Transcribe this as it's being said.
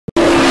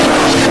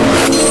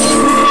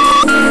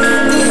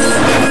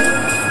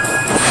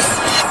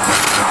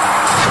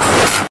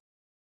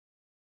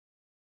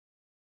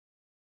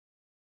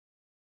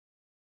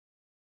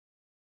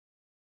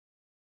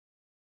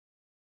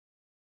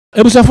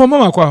Ebusa for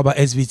mama kwa about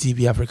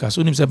SVTV Africa.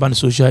 So nim say ban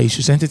social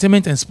issues,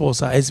 entertainment and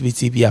sports are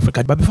SVTV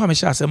Africa. But before me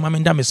share say mama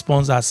ndam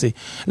sponsor say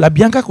La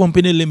Bianca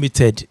Company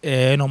Limited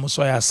no mo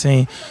so ya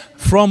say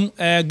from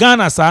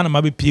Ghana sa na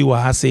mabe pi wa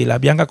ha say La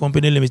Bianca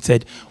Company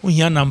Limited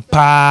unhia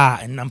nampa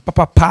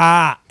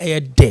papa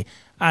de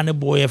ane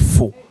boy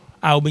fo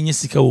a obenye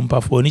sika wo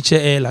mpafo ni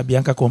che La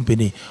Bianca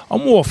Company.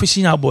 Omo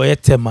fishing boy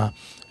tema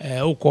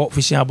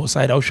fishing abo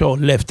side I'll show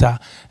left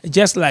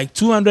just like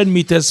 200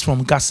 meters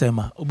from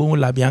Gasema Obo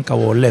La Bianca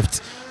or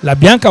left La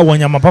Bianca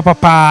wanyama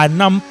papa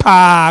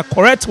nampa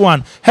correct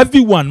one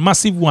heavy one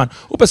massive one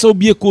opeso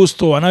be a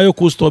coastal and your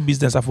coastal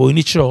business for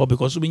initial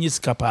because we need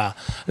scapa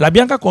La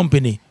Bianca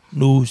Company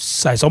no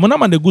size omo na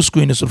man the good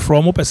screen so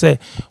from opese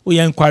we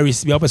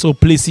inquiries be opese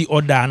place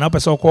order and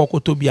opese call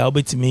to be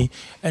obetimi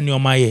and your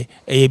my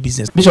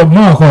business Bishop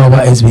no call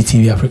about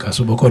SBTV Africa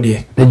so boko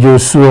there the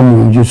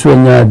Josu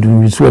nya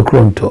adu Josu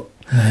kronto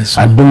nice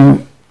adum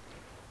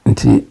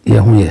nti ye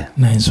hu ye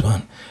nice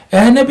one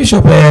na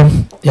Bishop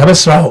ya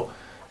besra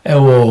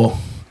wo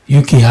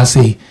UK ha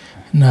say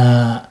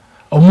na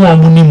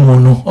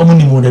omo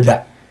nimu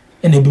dada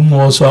ene bi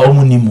mo so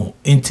omunimo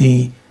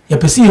nti ya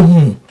pese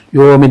hu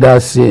yo mi da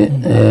se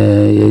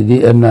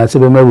ye na se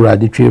be mawura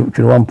de twe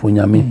 1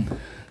 ponyame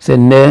se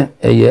ne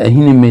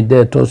ahini me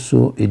de to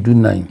so edu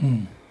 9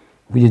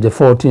 which is the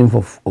 14th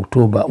of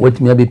October what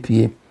me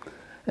abepie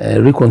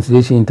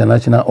Reconciliation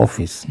International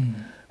Office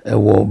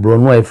wo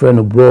Brono e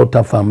friend bro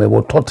Tafam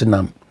wo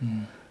Tottenham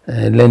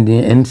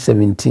lending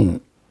N17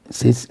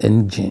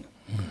 6NG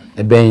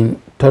ben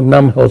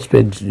Tottenham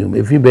Hospital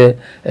if you be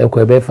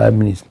ko be 5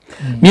 minutes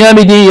me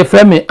abidi ye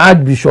friend me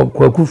Archbishop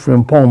Kwaku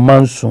Frimpong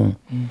Manson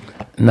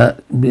na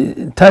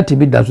tati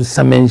bi da so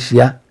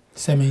semenhia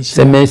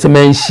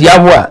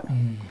wa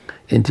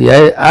enti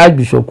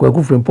Archbishop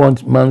Kwaku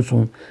Frimpong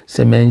Manson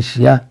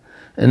semenhia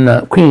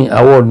na Queen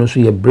Award no so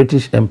ye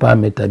British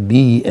Empowerment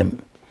BEM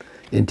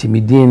enti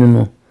midin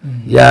no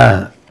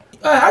ya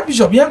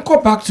Archbishop yan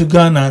go back to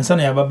Ghana and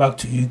sana ya back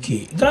to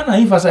UK Ghana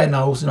emphasize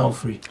now is now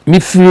free mi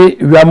free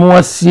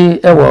wiamoasi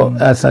ewo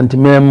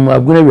asantemem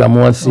aguna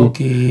wiamoasi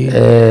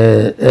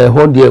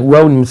hold there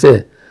wa unim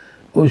say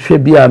o hwe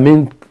bia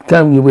men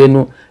kan we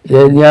no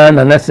nya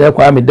na say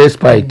kwa me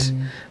despite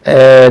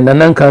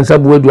nanan kansa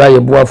buedu aye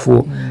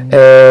boafo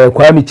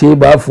kwa me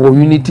cheba afo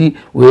unity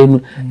we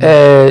no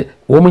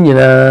wo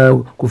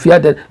munyina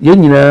kufiada ye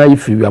nyina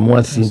ifiri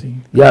wiamoasi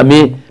ya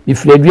me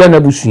free aduana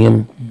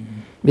busuam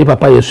me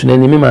papa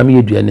yesunani me mama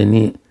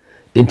yeduanani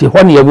enti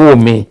ho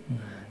ne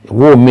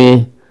wo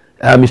me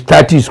am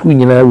start school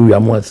nyina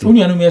wiamoasi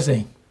unyanu me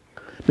say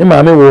me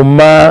mama wo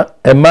ma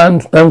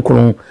eman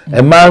ankron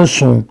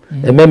emanson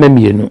emema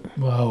mienu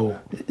wow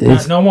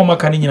na mo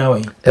maka ni nyina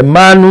wai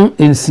emanu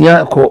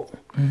ensia ko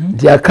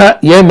dia ka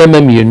ye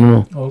mema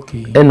mienu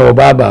okay ena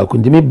obaba ko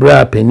ndi me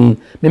bra pani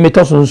me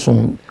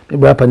metosonson me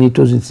bra pani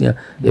tosinsia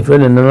the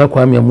friend na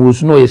kwa me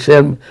amusu no ye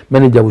share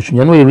manager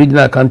busunya no ye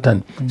regional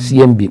accountant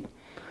CMB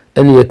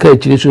ene ye ka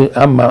chiri so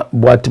ama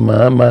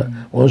boatima ama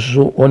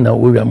onso ona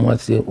wo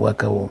wiamoase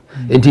wakawo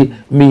enti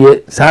me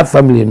ye sa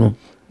family no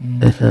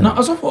na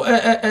also for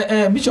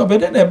Bishop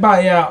Eden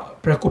ba ya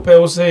prekope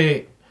o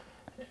say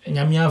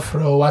nyamia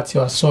fro what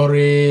you are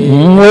sorry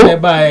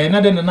ba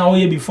na den na wo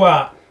ye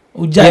before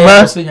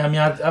ujai say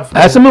nyamia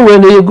afro aseme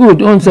when you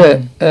good on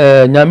say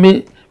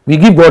nyami we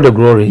give God the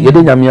glory ye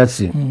de nyamia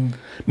si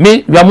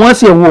me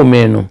wiamoase wo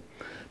me no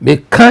me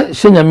ka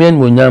she nyamia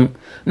no nyam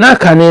na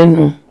aka ne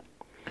no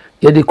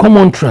ye the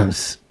common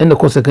trans in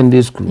the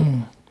secondary school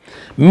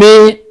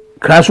me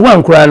class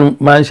 1 kura no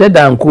man she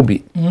dan ko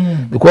bi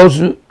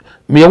because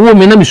me wo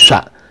me na me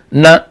sha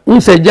na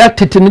unse ja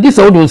tete ne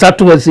disa wo dunsa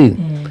to wasi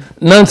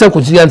na nsa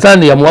ko ti ansa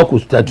na ya mo ko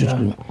statu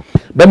school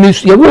ba me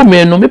ye wo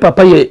me no me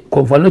papa ye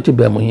convalescent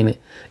ba mo hine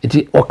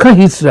eti oka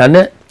history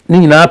na ni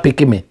nyina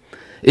apeke me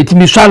eti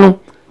me sha no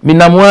me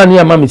na mo ani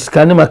ama me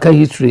sika ne maka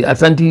history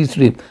asante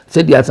history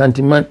said the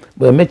asante man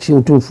ba me chi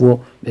utumfo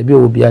be bi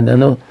obi ana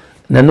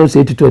no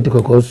say to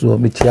ko so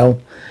me chiawo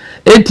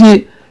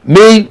eti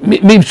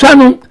me sha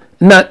no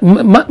na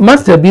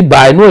master bi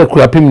by no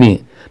ekurapim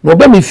ni no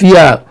ba me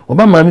fia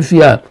oba ma me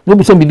fia no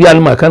bi so bibi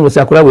alma kan wo se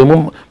akora we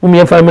mo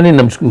me family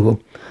nam school ho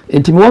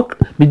enti me work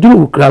me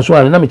do class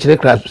 1 na me kire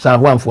class san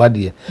ho amfo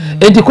ade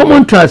enti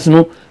common trans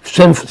no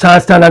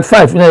standard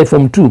 5 na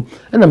from 2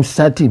 na me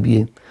start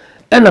bi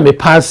na me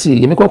pass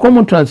ye me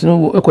common trans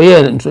no e ko ye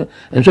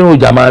enso no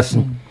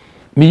jamasi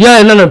me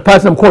ya na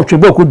pass na ko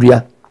twebo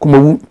kodua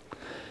komawu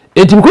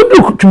enti me ko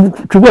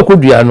twebo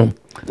kodua no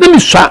na me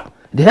sha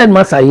the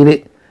headmaster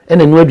yire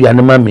na nu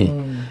aduane ma me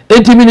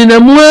enti me na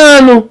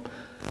muano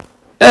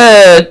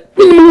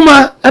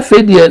minimuma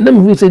afedie na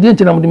me say die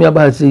ntina modemi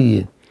aba say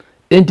ye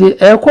enti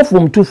ko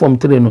from 2 from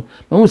 3 no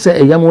me hu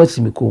say eyam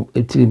wasimiko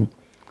etirim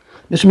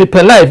me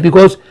per life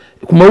because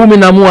kuma wumi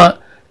na mo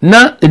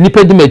na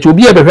enipa di mechi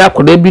obi e behwe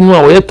akoda bi no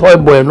a wo ye toy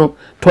boy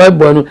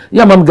no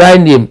ya mam guy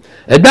name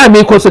da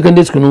me ko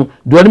secondary school no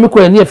do me ko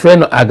eni e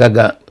friend no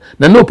agaga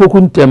na no poku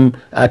ntem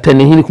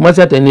atene hini kuma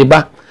say atene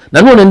ba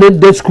na no na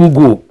day school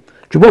go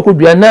twoboko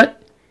dua na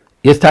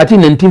ye start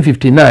in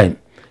 1959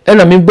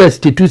 ɛna me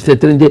best 2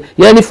 3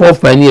 ye ni 4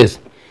 pioneers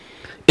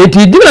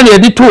eti dina na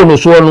yedi to no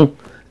so no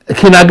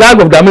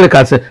kinagag of the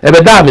Americans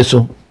ebe da me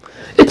so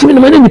eti me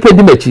no mani nipa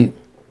di machi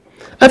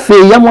afi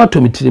yam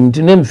ato me tirim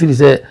ti na me feel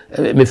say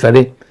me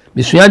fere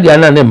me sua dia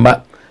na ne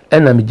mba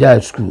ɛna me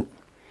ja school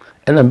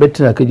ɛna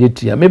betina ka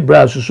jetia me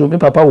bra so me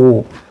papa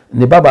wo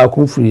ne baba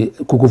akun firi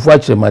kokofu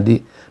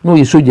akyeremade no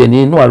yi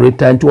sojani no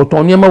areta nti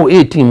oton ne ma wo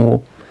 18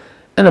 wo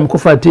ɛna me ko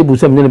fa table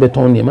sem ne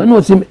beton ne ma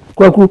no si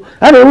kwaku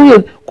ana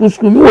wo ku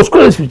school me wo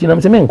school speech na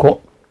me se me nko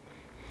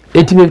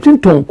eti me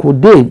tunton ko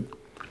day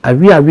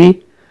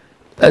awi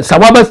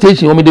Sawaba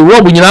station o me de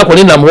rob nyina akọ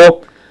ne nam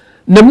ho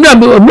na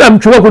mna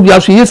mtwe ko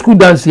dia so ye school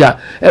dance ya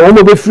o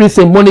mo be free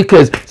St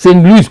Monica's St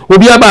Louis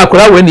obi aba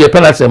akora we ne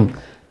penasem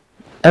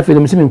afi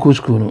dem simin ko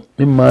school no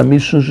me ma mi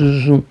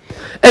sunsunsun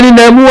eni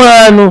na mu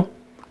ano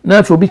na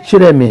afi obi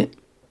kire me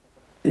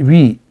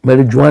wi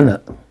marijuana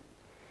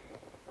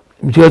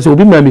because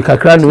obi ma mi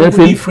kakra no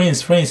afi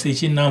friends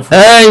echi nam fo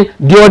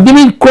di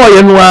odimi ko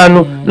ye no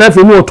ano na afi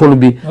mu otono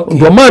bi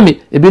ndo ma mi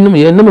ebinom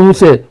ye na me hu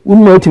se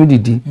unma otimi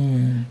didi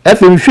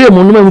afi hwe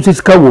mu no ma hu se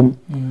sika wom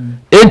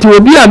enti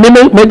obi a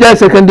meja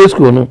secondary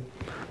school no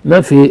na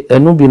afi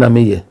enu bi na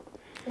me ye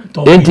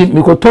enti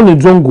mi ko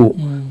toni zongo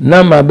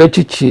na ma be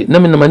chichi na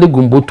me na mane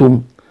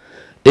gumbotom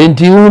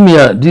enti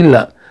umia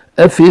dila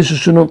afi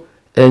susu no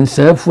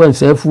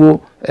ensafu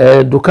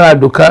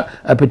doka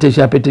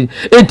apetition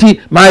enti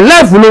my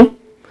life no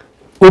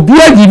obi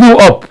a give you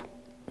up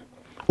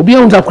obi a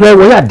unza kura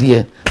wo ya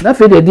de na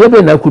afi de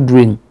be na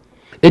kudrin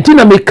enti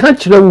na me ka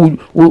kire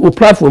wo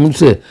platform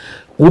say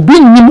obi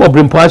nim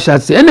obrempo asha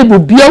say ene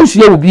obi a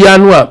hye obi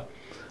anu a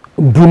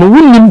do no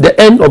nim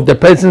the end of the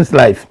person's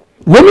life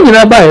when you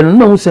na buy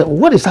no say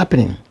what is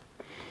happening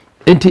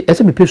enti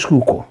ese me pay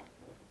school ko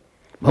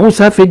ma wo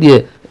sa fe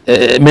de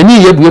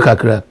mani ye buye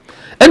kakra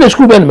ene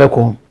school ben me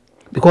ko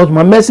because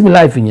my mess me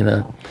life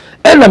nyina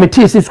ena me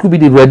tea school be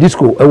the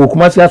redisco e wo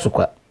kumasi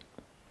asokwa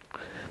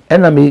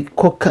ena me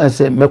ko kan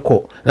say me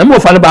ko na me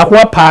ofa ne ba ko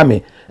pa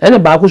me ene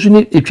ba ko so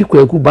ni etwi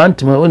kwaku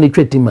bantima o ne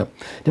twetima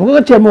de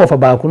ko che me ofa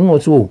ba ko no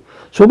so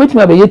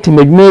betima be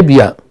yetimadwuma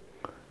bia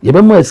ye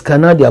be mo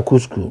scanner dia ko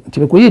school ti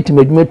me ko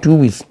yetimadwuma 2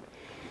 weeks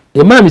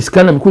e ma me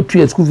scanner me ko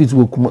 2 school fees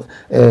wo kuma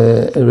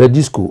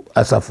redisco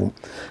asafo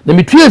na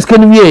me 2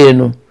 scanner wie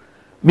no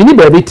me ni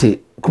ba bete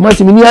kuma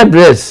ti me ni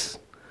address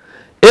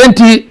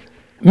enti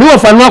me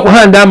ofa no ko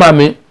handa ma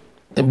me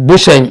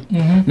bushen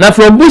na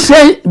from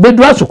bushen be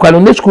do asokwa no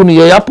ne school no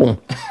ye yapon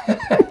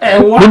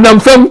me nam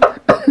fam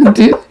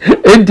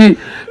enti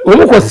o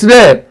mo ko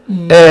sre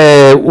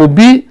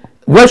obi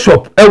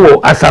workshop ewo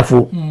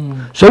asafo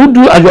so we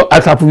do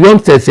asafo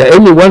youngsters ya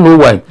any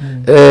 101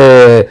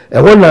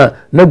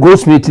 na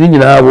goldsmith ni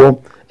nyina wo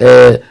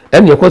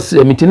ene yakos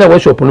meeting na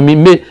workshop no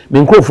me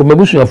nkofo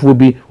mabusuafo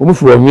bi o mu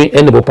furo nwe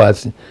ene bo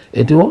pass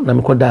enti ho na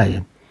me ko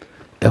daaye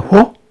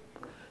ho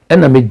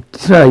ena me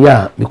tira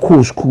ya me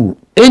ko school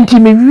enti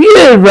me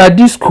wie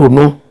radisco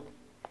no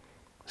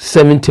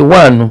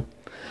 71 no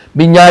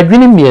me nya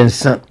adwene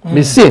miensa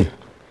me se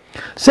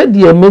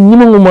de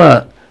manyim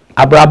nguma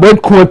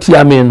abrabod ko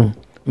tia me no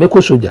me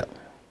ko soja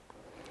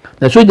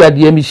na soja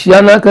de mi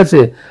hia na ka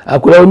se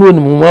akora onu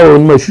onimu ma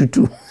wonu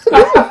mashutu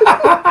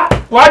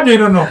why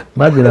no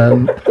magira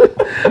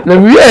na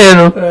wie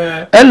no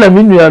ena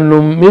mi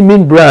nuano me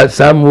bra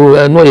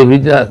samu no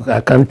original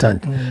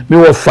accountant me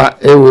wo fa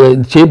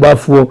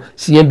chebafo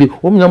CMB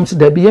o mnyam se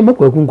da bi ye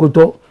makwa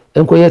kunkoto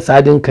enko ye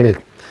sadin clerk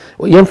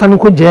ye mfa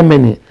nko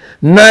Germany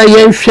na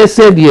ye hwe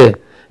se de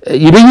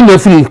ye be na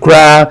free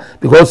kra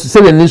because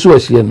se le niso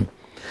ahie no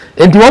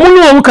enti wo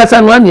mu no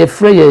kasa no an ye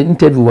frɛ ye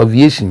interview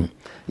aviation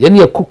ye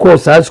ne kokko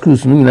sa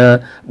schools no nyina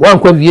wan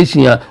kwa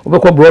aviation ya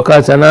obekɔ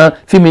broadcast na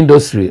film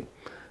industry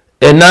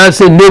na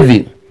say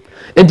navy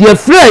enti ye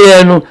frɛ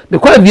ye no be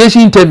kwa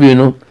aviation interview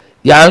no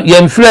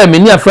ye frɛ me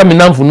ni afra me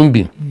namfo no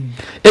bi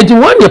enti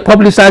wan ye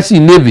publicize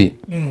in navy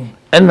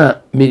na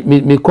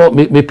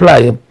me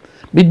play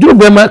me do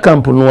be my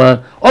camp no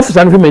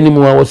officer no me ni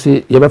mu a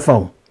say ye be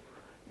fa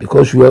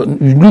because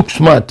you look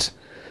smart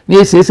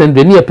ni say send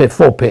be ni pe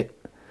 4 pe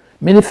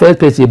many first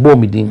person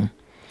bomb din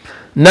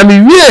na me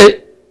wie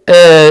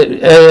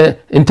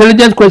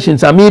intelligent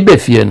questions am be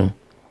fie no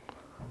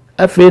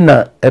afi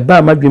na e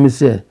ba madwem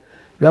se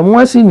yamo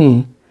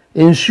asini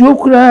ensuo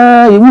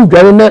kura e wu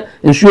dware na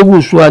ensuo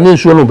gu so a na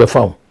ensuo no be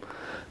fa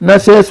na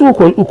se so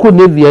ko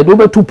navy e do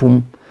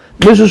betupum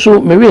me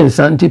so me we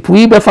nsa nti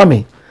pui be fa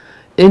me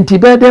enti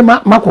be de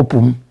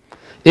makopum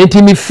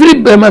enti mi free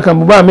be maka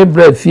ba me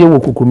bra fie wo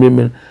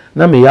kokomeme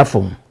na me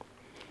yafom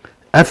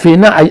afi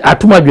na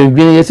atoma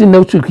dwendwen yesi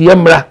na tuku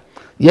yemra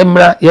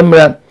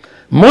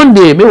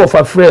Monday me wo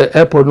fa frɛ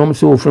airport no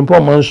so from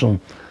Paul Manson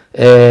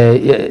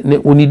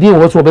onidi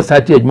wo so be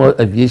start adwuma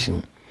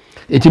aviation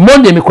eti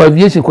Monday me ko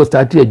aviation ko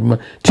start adwuma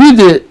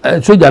Tuesday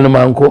soja no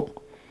manko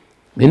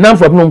me nan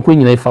for no nko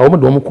nyina ifa wo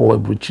do mo ko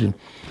abruchiri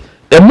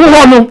emu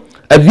ho no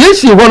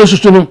aviation ho no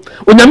susu no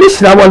onyame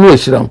hira wa no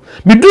hira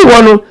me du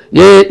ho no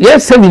ye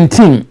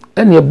 17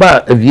 ene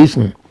ba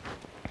aviation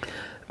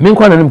me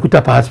nko na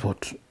nimkuta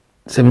passport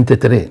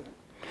 73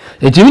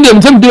 enti mi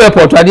dem do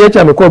airport ade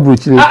echa me call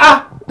Bruchile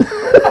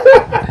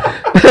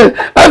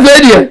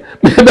afedie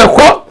me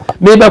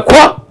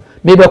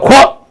be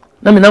kɔ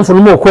na me namfo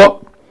no mo kɔ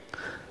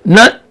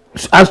na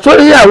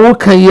asori ya wo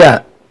kan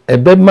ya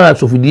ebe ma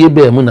sofudie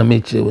be mu na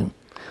me kire won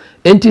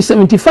enti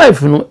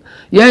 75 no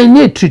ya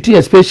ni treaty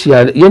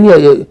especially ya ni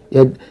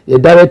ya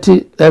direct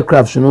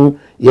aircraft no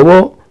ye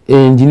wo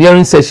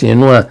engineering section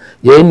no a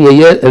ya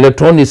ni ye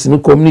electronics no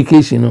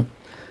communication no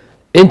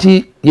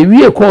enti ye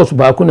wie course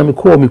ba ko na me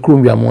call me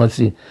krom wi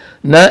amoase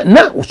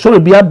na sori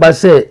bia ba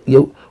se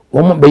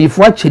wo be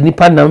yifo ache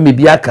nipa na me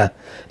bia aka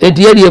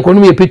enti ye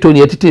economy epito ni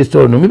etete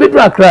store no me be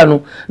dura kra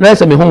no na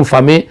se me ho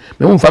mfame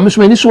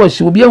so ni so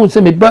hye obi ehun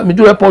se me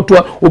do report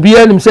a obi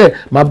anim se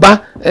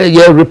maba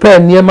ye repair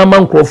ne mama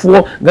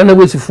nkrofo Ghana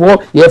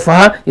wesifo ye fa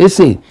ha ye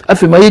say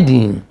afi ma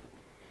yedin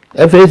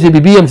afi se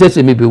bibi em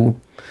se me bewu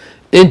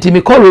enti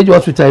me call radio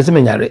hospital se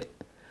me nyare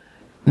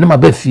na ma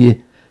ba fie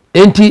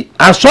enti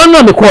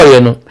asona me call ye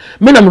no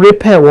me na me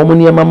repair wo mo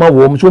ne mama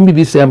wo so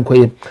bibi se am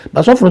koye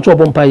ba so funu so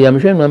bompa ye me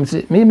hwe no am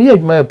se me ye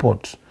adwuma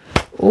airport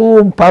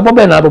oh papa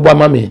be na abobo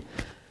mama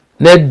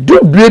na du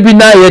brebi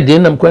na ye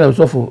den nam kwana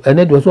sofo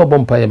ene de so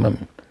bompa ye mama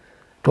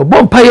to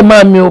bompa ye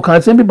mama o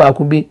kan se bi ba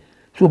ko bi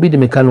so bi de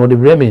me kan o de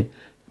bre me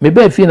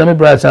ba fie na me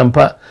bra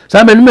sampa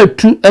sa me no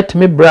metu et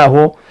me bra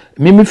ho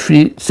me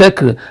free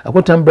circle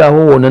akotan bra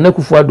ho wo na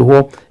nakufu ado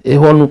ho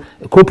ho no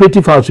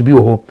cooperative house bi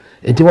ho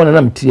enti wona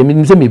na mtie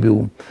me se me be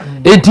wo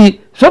enti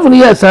sofo no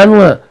ye sa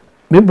no a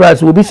me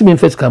bras will be see me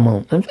first come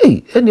on. I'm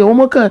say, any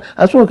woman can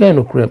as well kind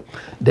of crap.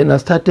 Then I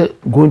started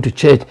going to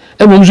church.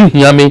 And when you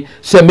hear me,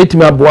 say meet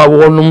me aboa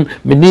wonum,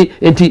 me ni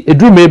enti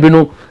edu maybe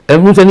no,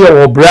 and we say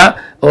or bra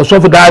or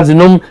so for that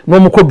no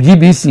more cop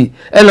GBC.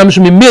 And I'm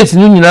sure me mates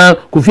ni nyina,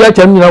 Kofi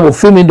Acha nyina wo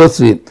film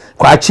industry.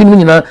 Kwa achi ni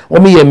nyina,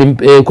 o me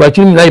ye kwa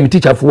achi ni na me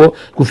teacher for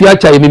Kofi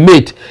Acha me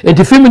mate.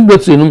 Enti film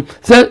industry no,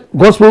 say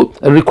gospel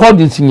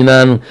recordings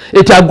nyina no.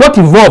 I got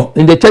involved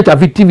in the church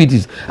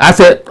activities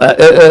as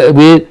a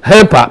we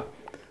helper.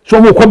 So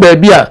mo ko ba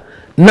bia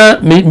na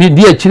me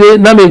di akire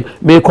na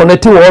me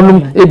connect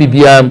wonum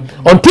ebibia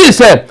until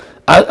say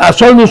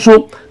asol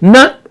so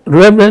na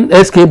Reverend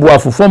SK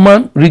Boafo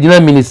former regional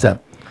minister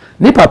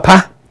ni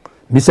papa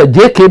Mr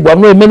JK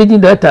Boafo managing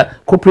director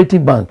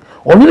cooperative bank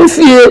oni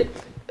fie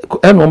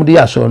enom de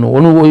asol no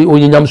oni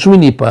onyamso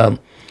ni pa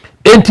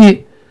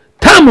enti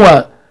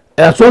tamwa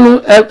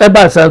asol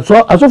eba san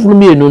so asofo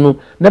mi enu no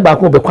na ba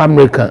ko be kwa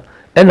America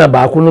ena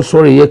ba ko no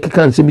sorry ye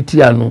kika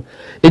nsebiti ano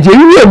eje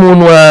yiwe mu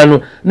no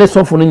ano ne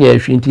sofo no nya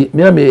ahwinti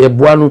me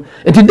eboa no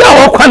enti da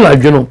wo kwa na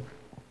adweno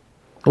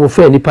wo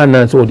fe ni pa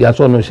na so di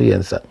aso no hye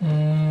yensa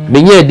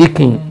menye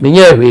edikin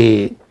menye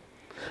hwe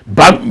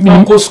ba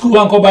anko school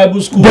anko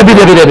bible school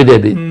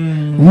debi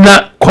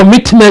na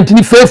commitment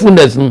ni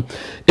faithfulness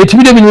eti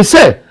bi de bi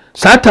say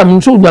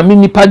satam so nyame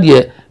ni pa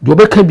de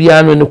obeka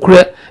bia no ne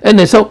kure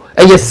ene so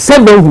eye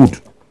servanthood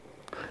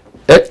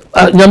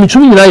nyame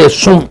tumi nyina ye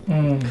som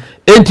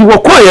enti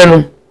wokoye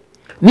no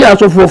ni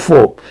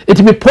asofofo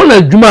eti me pona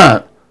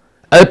adwuma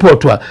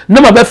airport a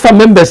na ma be fa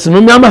members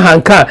no mi ama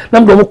hanka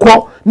na mdo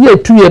ko ni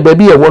etuye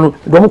baabi ye wono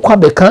do ko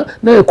abeka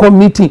na e ko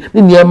meeting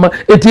ni niema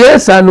eti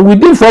esa no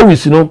within 4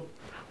 weeks no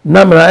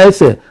na mra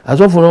ese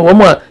asofo no wo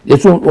ma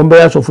yeso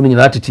ombe asofo no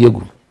nyina atete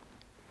egu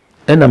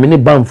ena me ni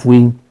bamfo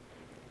yi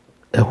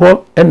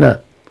eho ena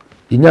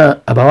inya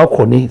abawa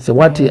koni se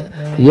wate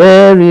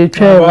ye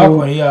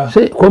retwa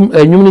se kom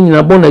enyum ni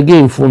nyina born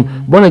again fun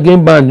born again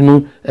band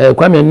no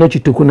kwame no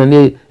chitoku na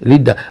ne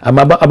leader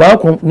abawa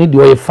kon ni de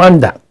o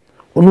founder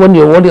onu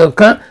woni o de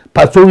ka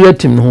pastoral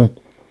team no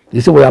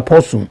they say we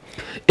apostle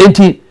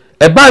enti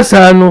eba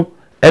sa no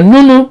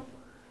enu no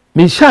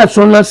me sha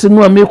so na se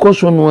no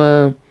amekoso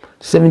no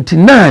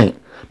 79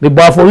 me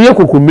bafo ye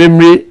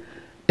kokomemre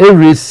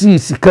rec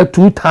sika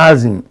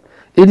 2000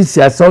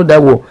 edisi asaw da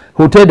wo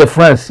Hotel de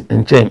France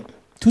in Chen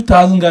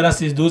 2000 Ghana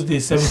cedis those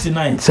days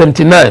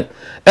 79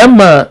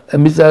 Emma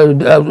Mr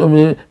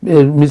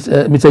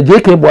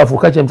JK Boafo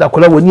ka chem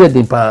akola woni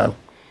edin pa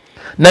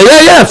na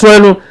ya so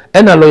no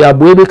ena lawyer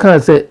boy be kan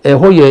say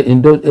ho ye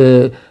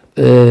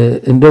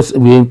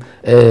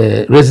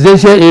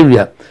residential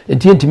area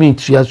enti me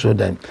tria so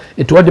dan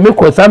it what me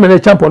call Simon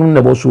champion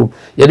na bo so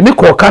ye me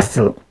call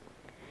castle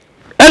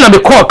ena me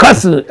call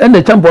castle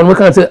ena champion me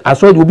kan say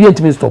aso obi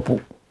enti stop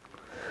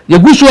ye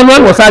gusu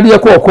no was ade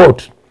call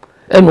court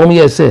ena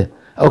me say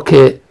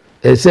okay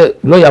say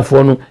lawyer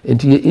for no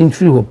enti in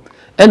free home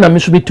ena me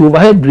so be to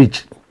overhead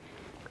bridge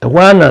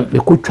wana me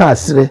ko twa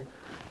asere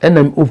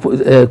ena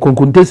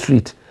Konkonte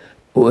street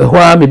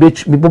hwa me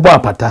bobo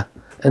apata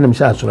ena me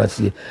sha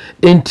asorase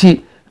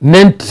enti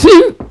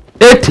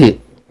 1980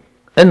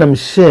 ena me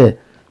share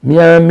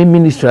me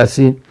ministry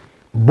ase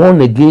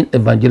born again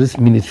evangelist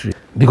ministry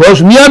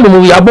because me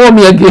am we are born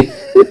again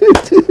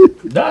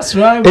that's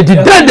right it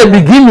did the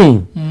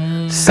beginning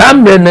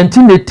Samuel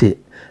 1980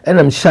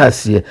 ena me sha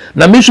ase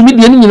na me so me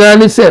de ni nyina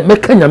ne say me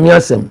ka nyame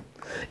asem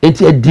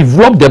enti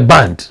develop the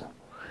band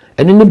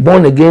and in the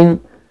born again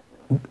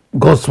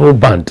gospel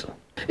band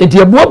enti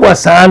eboabo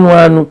saa no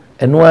anu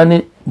eno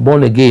ane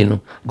born again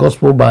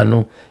gospel band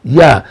no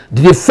yeah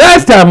the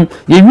first time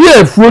you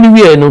wear phone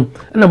we no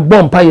and I'm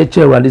born pa ye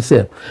chair rally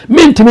say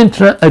me ntimi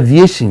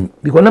aviation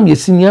because I'm a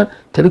senior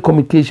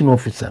telecommunication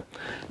officer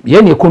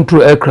ye ne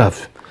control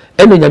aircraft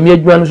ene nyame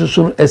adwuma no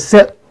so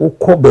ese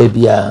ukọ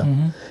baabia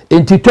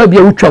enti to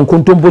bia wutwa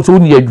nkontombo so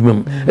woni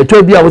adwuma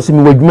eto bia wo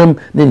simi wadwuma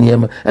ne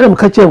niema ene me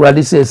ka chair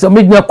rally say so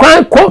me dwuma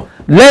kwan ko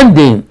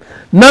landing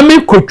na me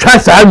kotwa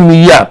saa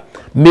nwi ya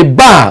me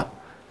ba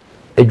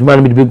adwuma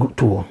no me be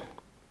to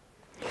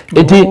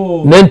it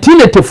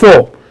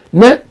 1984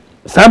 ne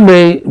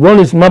Samuel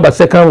Rollins number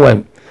second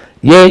one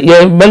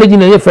ye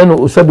managing a friend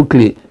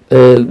Osabukle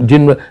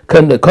general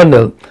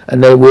colonel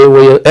and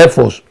we air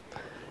force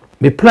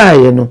me apply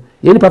you know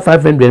ye nipa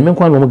 500 me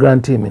kwan no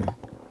grant team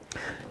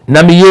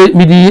na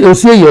me di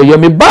osie ye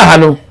me ba ha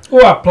no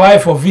apply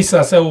for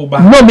visa say o ba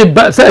no me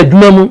ba say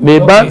adwuma mu me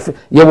ba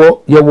ye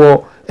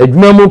wo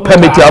adwuma mu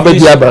permit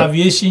abedi aba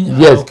aviation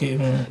yes okay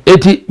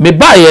eti me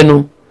ba ye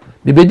no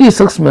me be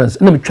 6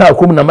 months na me twa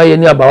akom na maye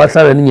ni abawa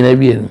sara ni nyina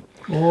wie no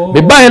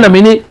me ba ye na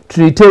me ni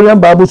Trinitarian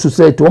Bible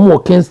Society wo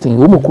Kingston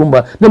wo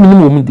Kumba na me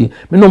ni wo mu di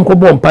me no mko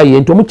bo mpa ye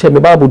nti wo che me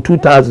Bible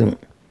 2000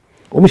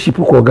 wo ship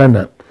ko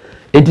Ghana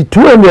enti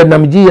 200 na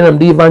me ji ye na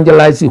me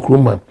evangelize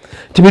Kuruma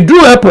ti me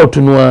drew airport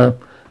no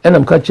a na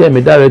me ka che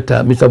me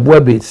director Mr.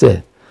 Buabe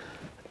say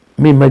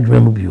me madwuma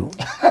mu bio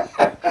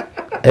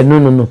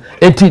no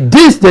enti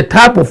this the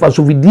type of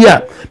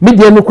asovidia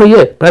media no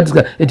koye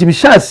practical enti bi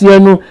sha ase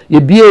no ye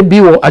bia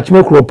bi wo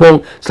achime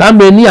kropon sa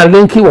me ni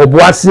alenki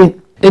oboase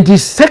enti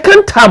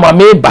second time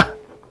ameba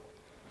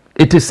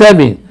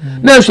 87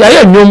 na so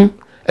aye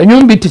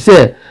enwum bi ti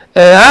say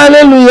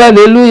hallelujah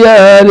hallelujah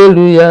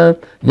hallelujah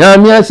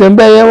nyame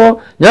asembe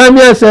yewo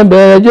nyame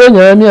asembe jo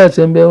nyame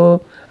asembe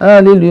wo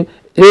hallelujah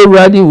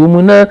ewradi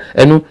wumuna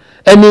enu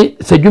any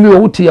sedwumi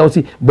wo wuti ya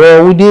wosi bo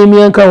wudi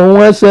mi anka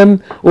won asem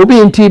obi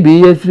nti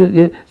bi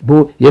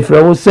ye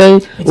fra wo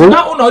sen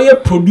na una ye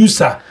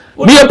producer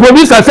me a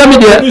producer say me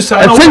there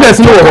singers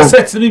no wo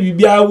set ni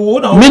bibia wo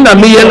na me na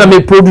me ye na me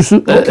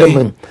produce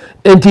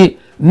enti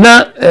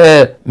na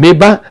me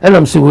ba na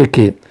me say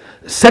okay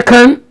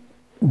second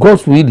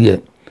gospel video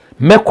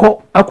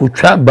meko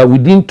akotwa ba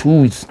within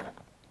 2 weeks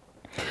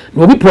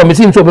no be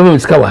promising so be me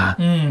sika wa ha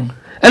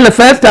and the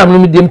first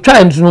time me dem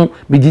try no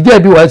me gigi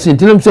bi wa sin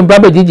tinam sem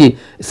baba gigi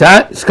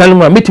sa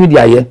skalma metimi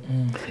dia ye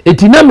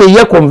etina me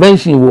ye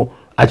convention wo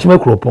achime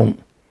kropon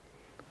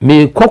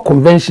me ko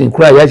convention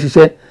kura ya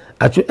hihye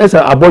achu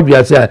esa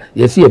abodua se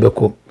yesi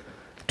yebeko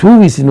 2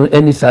 weeks no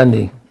any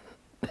Sunday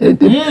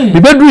me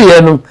bedru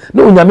ye no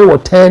na onyame wo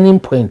turning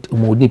point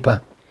mo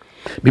nipa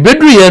me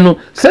bedru ye no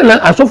se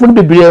na asofo no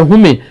bebre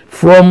hume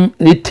from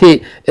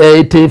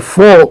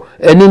 84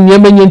 ene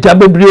nyame nyenta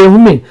bebre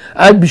hume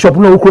bishop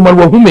no okroma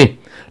wo hume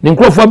ni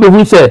nkrofo be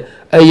hu se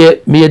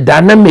me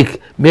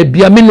dynamic me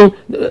bia me no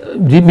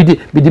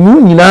me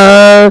mu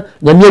nyina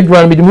nyame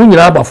adwuma me mu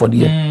nyina aba for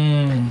de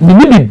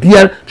me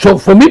bia so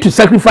for me to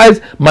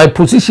sacrifice my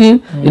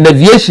position in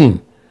aviation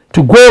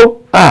to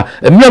go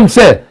me am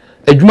say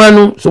adwuma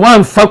no so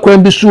wan fa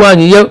kwan bi so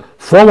anye ye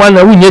 41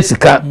 na wunya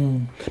sika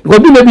because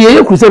bi na bi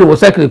ye crusade wo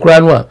cycle kura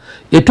no a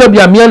eto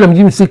bia me na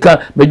me sika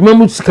me adwuma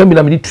mu sika mi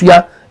na me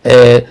tua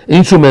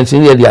instruments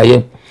ni ye de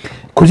aye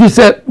kuzi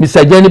se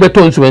Mr. Jenny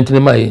beto instrument ni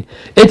mai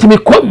eti me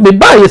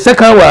ba ye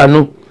second one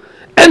no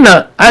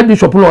ena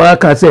Bishop no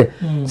aka say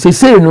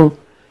no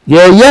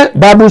ye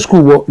Bible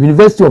school wo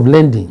University of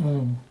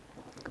London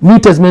New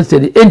Testament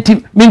study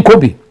enti min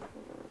kobi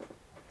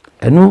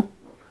eno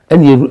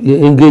eni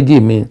ye engage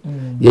me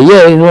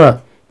ye no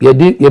a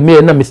ye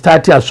me na me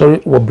start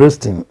asori wo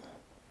Bristol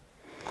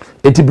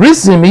eti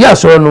Bristol me ya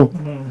asori no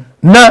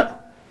na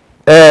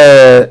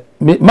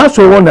me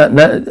maso wona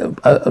na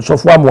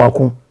sofo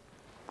amwako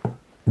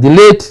the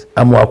late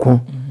Amwako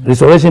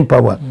restoration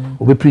power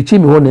obe preach me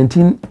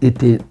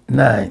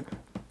 1989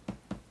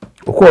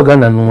 okọ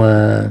Ghana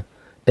no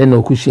ena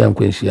okuhia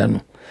nkwanhia no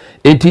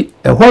enti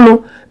ehọ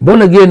no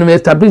born again no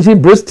establishing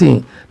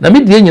Bristol na me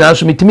die nyina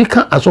so metimi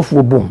ka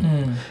asofo bom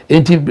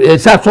enti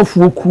sa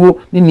asofo kuo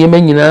ni niema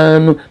nyina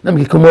no na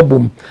me kekoma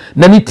bom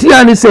na ni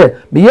tia ni se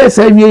me yes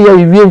awie ya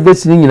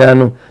university nyina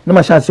no na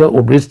ma sha se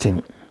o Bristol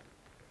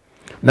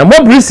na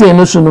mo Bristol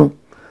no so no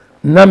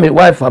na me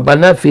wife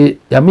abana fe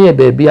ya me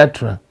baby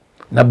atra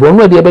na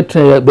brono de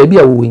betra baby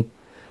awowi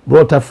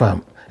brought farm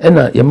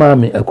ena ya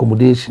mama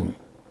accommodation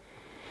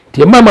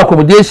ti mama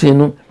accommodation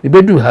no me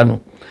bedu ha no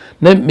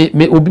na me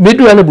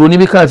bedu ha no broni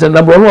bi kan se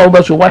na brono a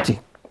wo so wati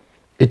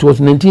it was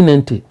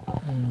 1990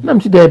 na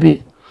mti there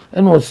be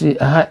ena o si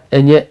aha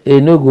enye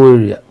no go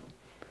area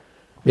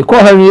me call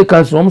her you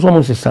kan so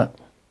mo sesa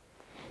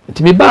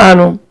ti me ba ha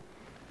no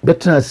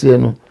betra se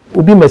no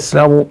obi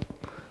mesrawo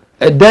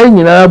dan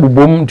nyina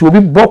bubom nti obi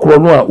bokro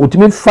no a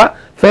otimi fa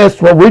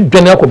first one we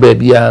dwane akoba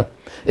bia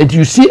and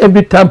you see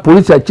every time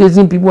police are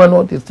chasing people and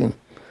all this thing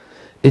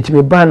it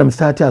me ban am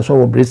start as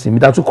so bracing me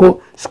that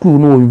ko school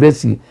no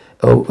university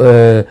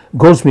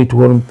Goldsmith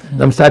won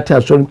am start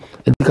as so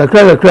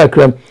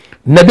kakra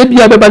na de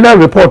bia be na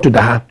report to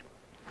da ha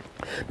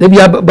de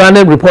bia ba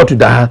na report to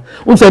da ha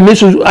un say me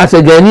as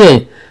a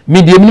Ghanaian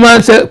me the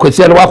man say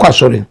kwesi ala wakwa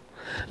sori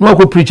no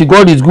ko preach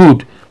God is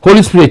good,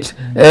 Holy Spirit,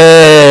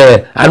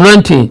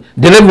 anointing,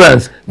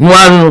 deliverance, no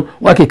anu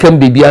wake kan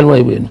bibia no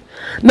ewe no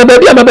na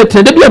baby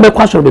ababetre de bia be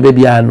kwa sori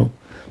bibia no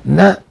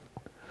na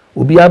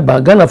obi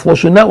aba Ghana for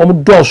so na wo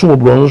do so wo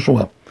bro so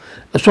a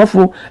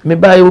esofo me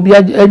ba obi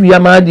awia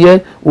ma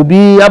de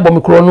obi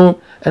abom kro no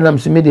enam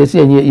se me de se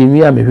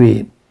enwi a me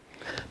hwe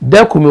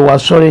de ko me wa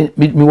sori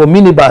me wo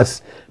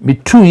minibus me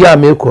 2 ya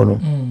me ko no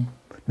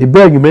me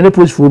ba nwumre na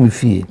post for me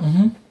fie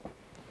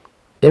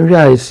enwi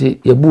a se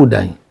ye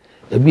budan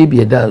e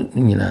bibie da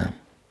nyina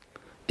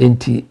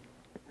enti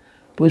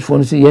post for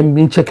no se ye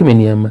me check me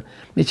niam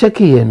me check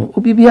ye no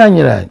obi bia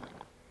anyira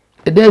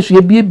e da so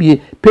ye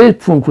bibie pay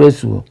phone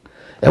kreso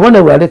e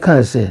wona wrade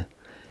kan se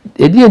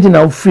edi enti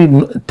na free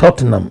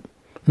Tottenham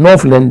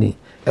North London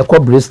e ko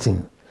Bristol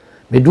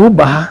me do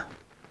ba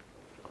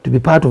to be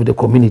part of the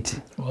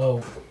community.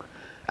 Wow.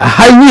 A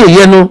highway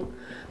ye no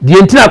the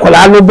enti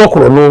akwala no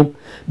bokoro no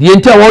the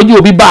enti a wo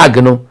obi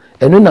bag no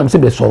eno nam se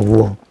be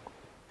solve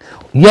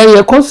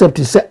ye concept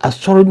is say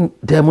asori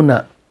dem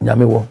na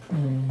nyame wo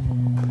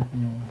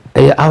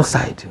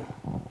outside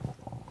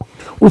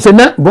we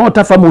na bon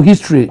ta famo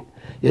history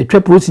ye twa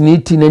post in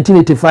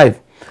 1985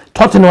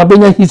 Tottenham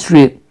abenya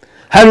history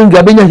having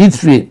abenya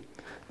history.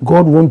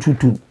 God wants you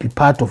to be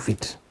part of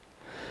it.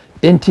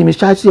 Enti me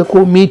church ye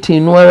call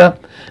meeting no ara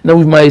now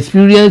with my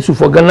experience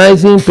of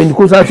organizing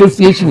Pentecostal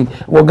association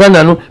we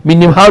Ghana no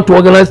meaning how to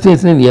organize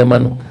things in the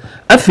no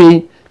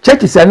afi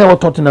church is na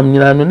Tottenham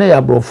nyina no na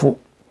ya brofo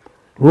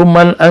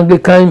Roman,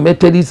 Anglican,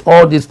 Methodist,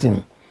 all this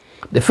thing.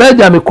 The first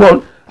time I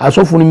call as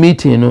of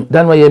meeting no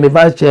that why I'm a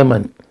vice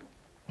chairman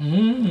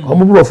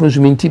omo brofo so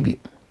me ntibi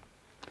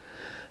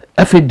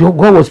afi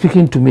God was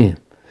speaking to me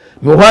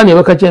me one ye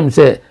waka chem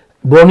say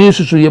Born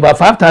so you about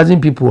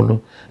 5,000 people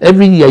no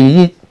every year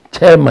you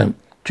chairman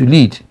to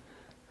lead.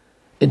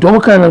 It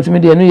don't kind of me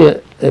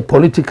they a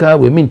political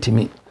we mean to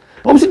me.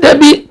 Obviously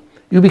Debbie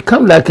you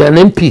become like an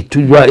MP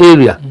to your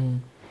area.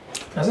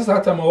 As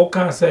that time I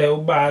can say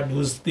about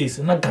those days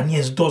na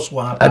Ghanaians dos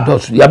wa.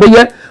 Dos. Ya be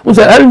ye we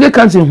say I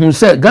can say who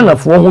say Ghana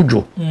for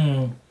hojo.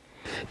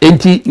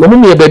 Enti yo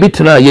me baby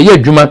tena ye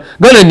adwuma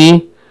Ghana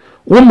ni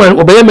woman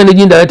obey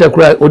managing director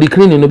kura o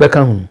decline no be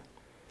ka ho.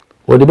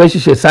 Or the best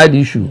side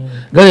issue.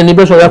 Ghana ni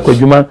beso yakwa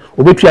dwuma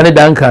obetua ne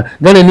danka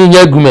Ghana ni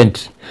nya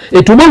argument.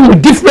 It will be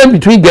different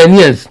between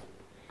Ghanaians.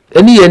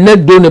 Any ye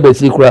net do ne be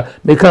sekura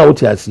me kan wo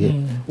ti ase.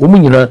 Omu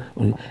nyina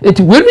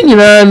eti we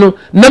nyina no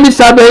na me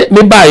sabe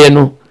me baaye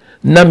no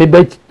na me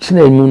be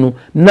china enu no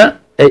na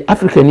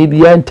Africa ni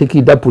bia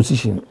take that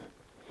position.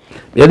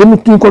 Ye dem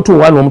tun koto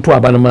wa no mto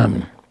aba no ma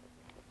me.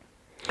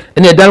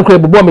 Ene dan kra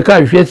bobo me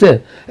kan hwe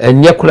se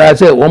enye kra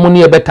se wo mu ne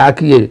ye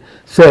betake ye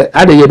se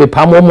ade ye be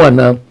pam wo mu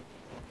ana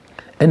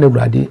and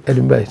already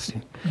Edinburgh.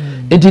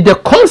 Into the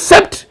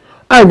concept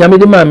I nyame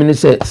de ma me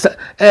say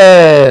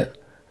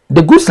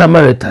the good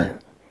Samaritan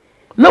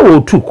na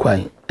wo tu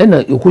kwan na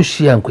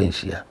ekohia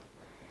nkwanhia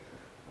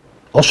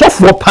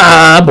osofo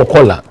pa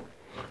bokola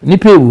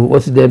nipa ewu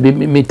was there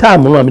me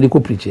time no am de ko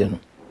preach no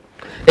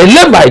a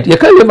Levite you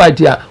can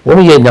Levite ya wo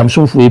ye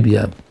nyamsomfo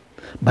ebia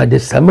but the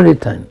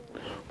Samaritan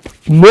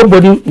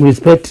nobody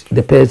respect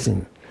the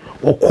person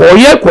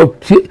okoye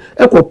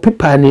ko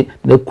pipa ni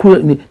na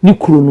ni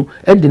kuro no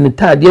e de ne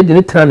tade e de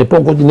ne tra ne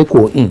ponko de ne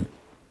ko in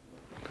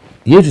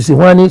Yesu si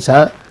hwani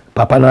sa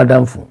papa na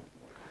adamfo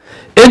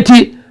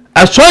enti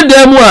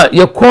asodemu a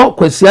ye ko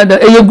kwasiada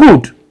e ye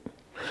good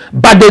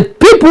but the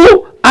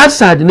people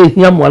outside na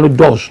hia mo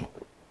doors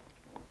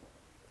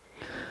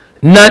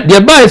na the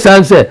by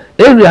say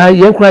area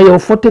ye kura ye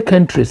 40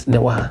 countries ne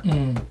wa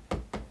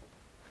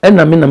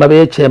na me na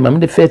mabe chairman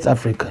the first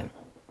African.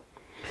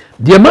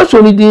 The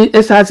masoni di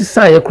esasi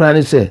sign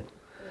ekran say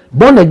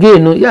born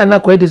again no ya na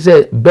quite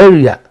say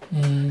barrier.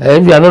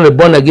 If you are not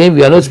born again,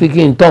 we are not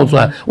speaking in tongues.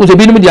 We say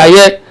be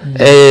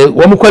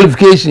one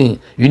qualification,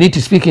 you need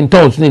to speak in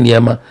tongues in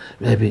Yama,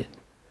 baby.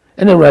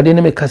 And already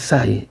me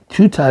kasai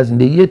 2000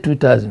 the year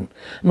 2000.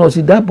 No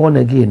see that born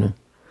again no.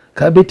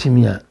 Ka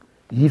betimia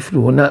if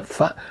you not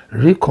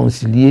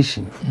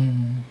reconciliation.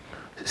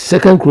 2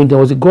 Corinthians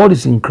was God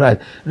is in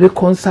Christ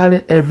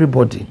reconciling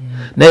everybody.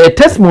 Now a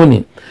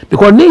testimony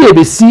because ni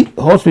be see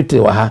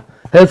hospital wa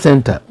health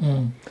center.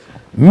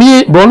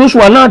 Me bonus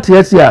wa not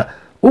yes ya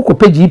uko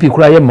pay GP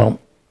kura ye mam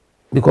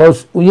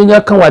because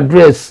unyanya kan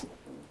address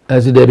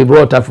as they be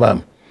brought up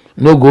farm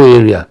no go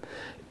area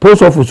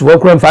post office for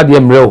kura fa de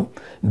mreo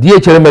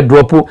DHL me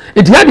drop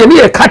it had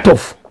a cut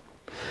off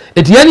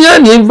it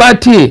yan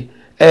invite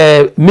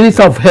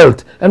Minister of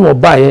Health and we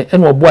buy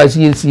and we boy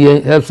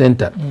CNC health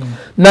center.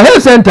 Na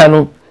health center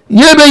no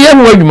ye be ye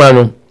ho adwuma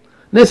no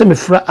na se me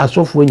fra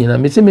asofo nyina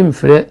me se me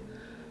frɛ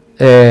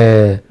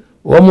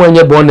wo mo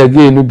anye born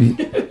again no bi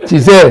ti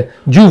se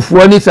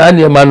Jewfo ni sa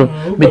ne ma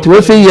no me ti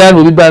wo se ya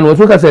no bi ba no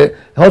so ka se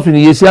hospital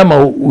yesi ama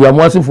wo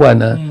mo asefo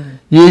ana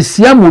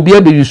yesi ama obi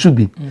abe yusu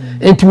bi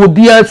enti wo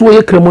bia so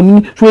ye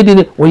kremoni so ye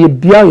ni wo ye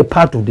bia ye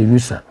part of the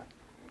user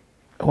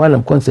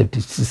one concept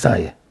is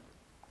society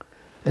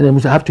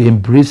and I have to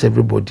embrace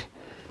everybody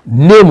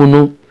name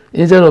no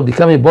instead of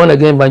becoming born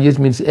again evangelist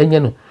means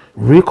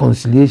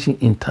reconciliation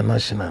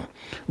international.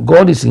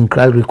 God is in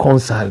Christ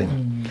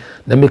reconciling.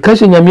 The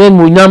mekashe nyame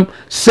munyam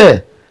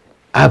say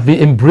I've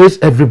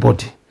embraced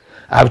everybody.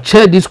 I've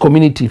chaired this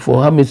community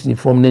for how many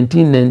from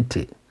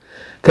 1990.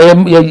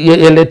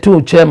 Kay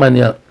elected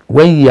chairman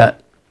 1 year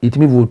it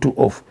me vote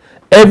off.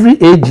 Every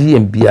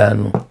AGM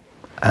biano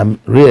I'm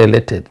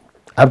re-elected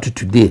up to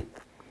today.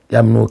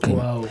 I'm no king.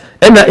 Wow.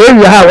 And the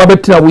area how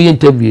wabetina we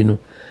interview no.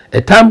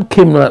 A time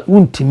came na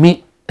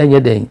untimi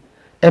enye den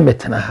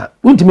emetena ha.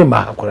 Untimi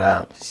ma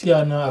akora.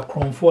 Sia na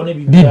akromfo na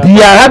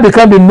bibia ha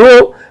become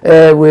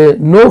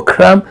no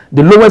crime,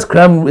 the lowest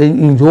crime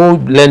in the whole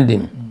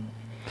lending.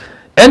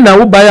 And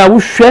now buy a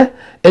hwe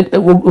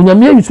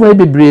onyame yusuma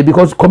bebre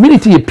because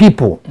community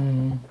people.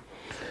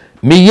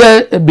 Me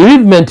ye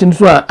bereavement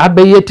nso a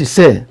abeye to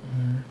say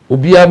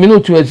Obia me no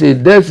to say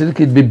there's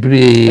kid be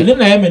brave. And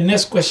then my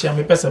next question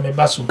me person me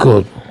basu.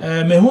 Good.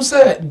 Me who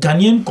say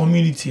Ghanaian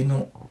community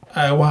no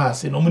I was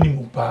say no money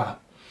mu pa.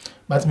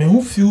 But me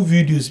who few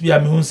videos be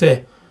me who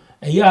say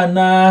ya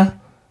na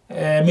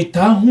me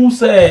ta who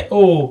say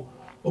oh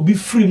obi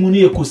free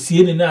money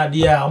ekosie ne na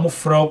ade a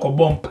amofra ko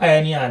bom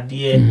pa ne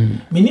ade.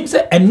 Me nim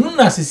say enu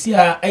na sisi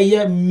a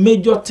eye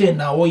major thing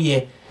na wo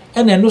ye.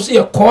 And enu say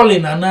you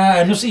calling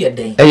ana enu say you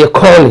den. You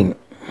calling.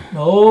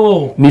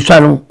 Oh,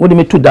 Mishano, what do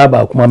me to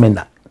daba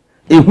kumamenda?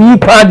 Who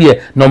party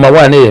number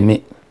 1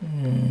 me?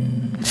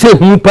 Say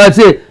who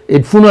party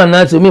it funo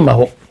anase me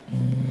maho.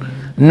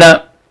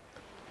 Na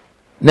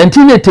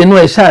 1980 no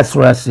e sha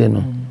asrase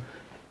no.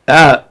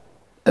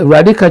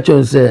 Radical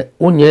chon say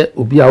onye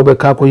obi a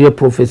obeka akoye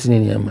prophecy ne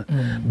niam.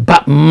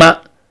 Ba ma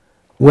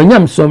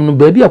wanyam som no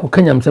baby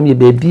akokanyam sam ye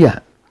baby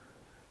a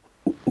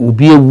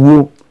obi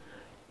ewuo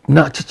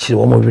na chichire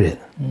wo mo were.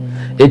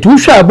 Etu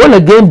hwa born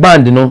again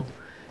band no.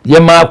 Ye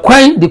ma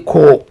kwan de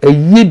ko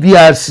eyi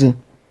biase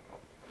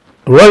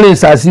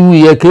Rollins asi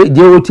wi ye ke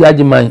je oti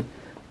agiman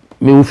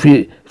me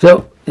ufi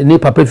so ni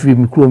papa fi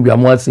mi krom bi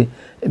amwase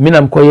mi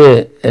nam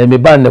koye me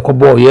ban ne ko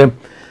bo ye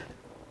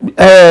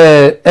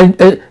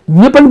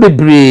nipa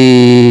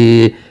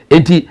bebre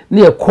enti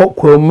ne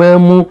ko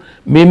mamu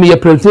me ye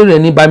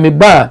president ni ba me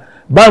ba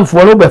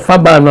banfo no be fa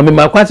ban no me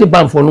ma kwase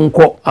banfo no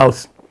nko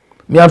house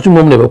me have to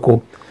mom ne be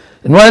ko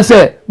no one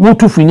say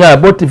mutu finya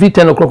about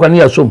 10 o'clock na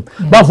yasom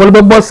ba for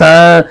be boss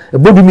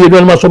bodu mi edo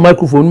na so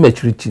microphone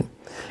maturity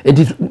it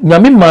is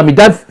nyame ma me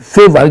that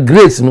favor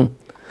grace no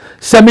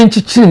seven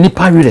chichiri ni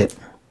pawire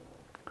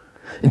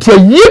nti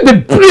ye be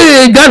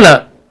pray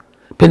Ghana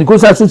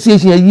Pentecostal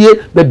Association ye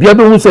be bia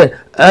be hu say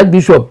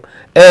Archbishop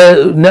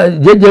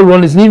JJ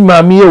Rollins ni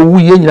ma me owu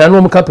ye nyina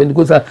no ka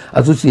Pentecostal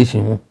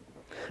Association ho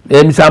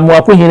mi sa mo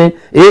akohene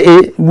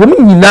wo mi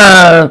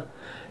nyina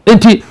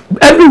enti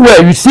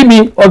everywhere you see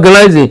me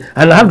organizing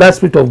and I have that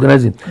spirit of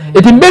organizing.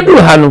 It in bedroom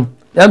hano.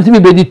 I'm see me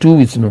be 2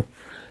 weeks no.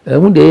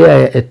 When they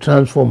a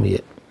transform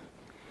here.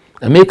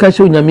 I make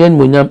show nyame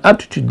nyam up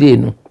to today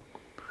no.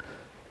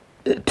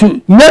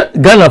 To not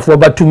Ghana for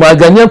but to my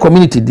Ghanaian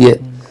community there.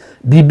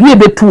 Bibi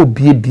be to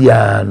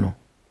bia no.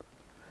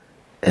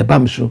 E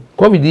bam so.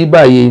 Covid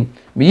ba ye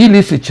me yi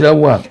list kira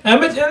wo a.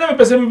 Me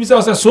person be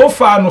say so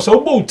far no so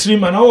obo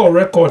trim and our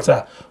records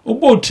are.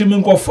 Obo trim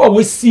nko for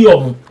we see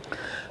om.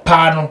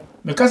 Pano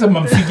because of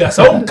my figure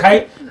so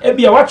kai e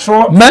bia what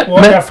throw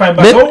what fine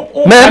but so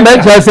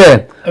me just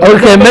say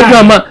okay make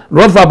your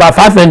rough about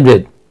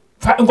 500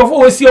 nkofo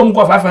we see on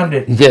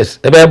 500 yes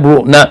e be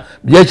bro na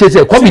bia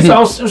say comedy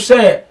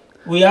say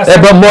we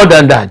are more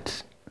than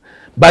that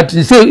but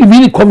you say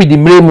even comedy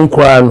mremu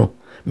nkwa no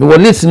me were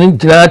listening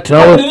to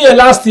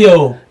last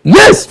year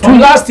yes from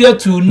last year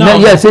to now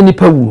yes any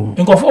pawu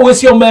nkofo we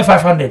see on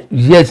 500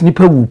 yes ni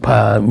pawu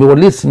pa me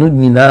were listening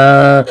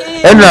nyina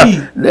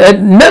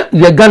na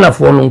ye Ghana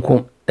for no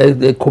nko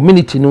the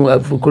community no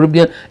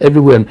Caribbean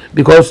everywhere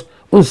because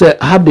we say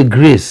have the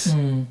grace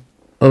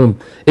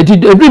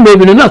it every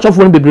maybe no so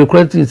for be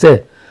correct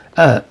say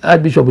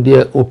Archbishop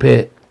there ope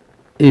a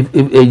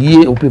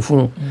year ope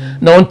fun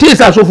na on tins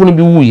so for no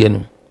bi wu ye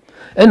no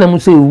and na mo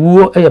say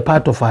wu a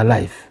part of our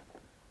life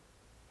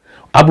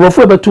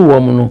abrofo beto wo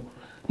mo no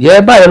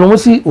ye ba ye no mo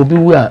si obi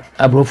wu a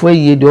abrofo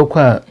ye de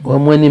okwa wo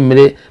mo ani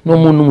mre no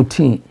mo num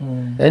tin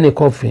any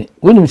coffee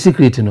wonim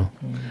secret no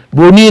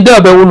boni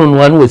da ba wo no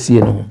no an wasie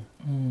no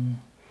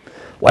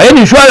wa ye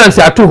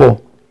insurance ato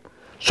ho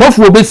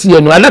sofo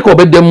obesie no alaka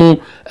obedam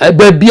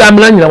ba bia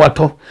mla nyina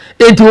wato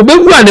enti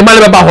obewu ane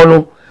male ba ho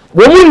no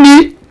wo mu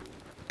ni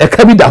e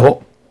ka bi da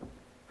ho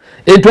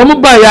enti wo mu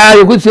ba ya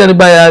ye gosie ne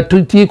ba ya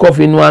tea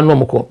coffee no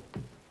anomko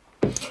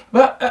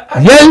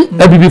yen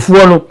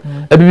abibifuo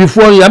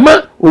no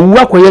yama owu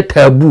akoye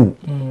tabu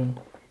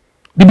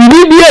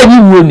bibini bia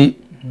yi wuoni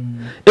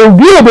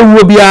ebi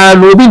obewu bia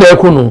no obi na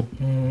ekono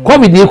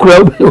covid ikura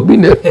obi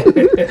na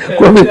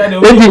covid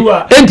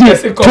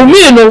enti to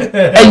me no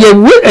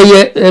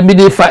eye me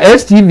dey for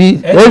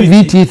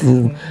SVT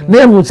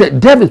name say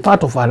devil is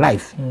part of our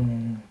life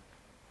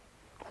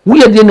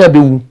we dey na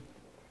bewu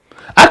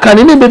aka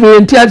ne bebe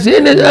enti ase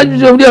ne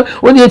ajujo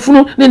oni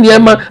efunu ne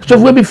niema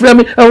sofo bi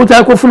frame awuta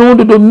akofunu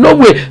dodo no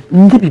way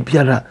ngi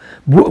bibiara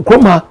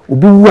koma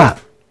obi wu a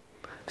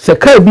se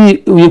ka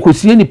bi ye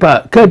kosie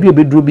nipa ka bi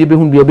obedru bi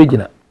behun bi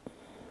obegina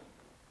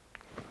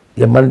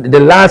ye man the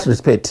last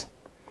respect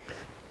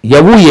ye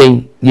wo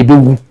yen ye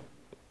bewu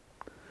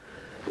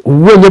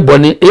wo nye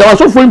boni e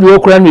wasofo bi wo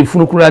kura na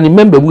efunu kura ni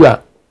member bu a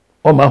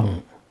o ma ho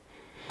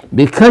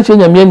be kan che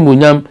nyame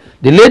nyam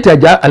the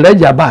later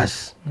Alhaji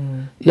Bass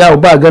ya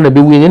oba Ghana be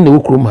wi ne wo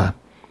krom ha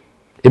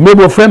e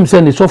mebo frame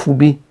say ni sofo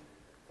bi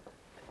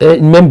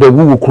member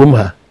wu krom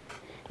ha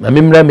na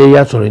memra me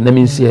ya sori na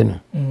mensie no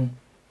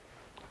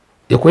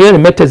ye koye ne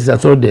metes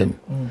asoro dem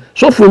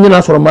sofo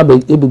nyina soro ma be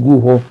ebegu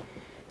ho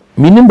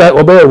minim ba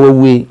oba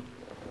wo wi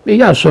me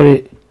ya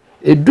sori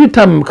do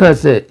time can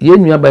say ye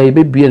nua ba ye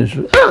be bie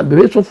nso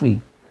bebe sofo yi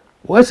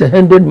what's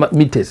 100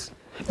 meters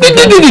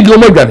do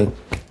mo dwane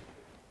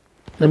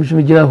na mi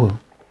shimi gira ho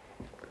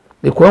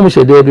be ko mo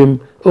shede bim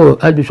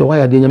adu so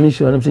waya de nyame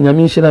shira na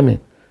nyame shira me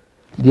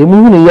de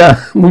mu ne ya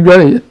mu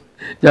dwane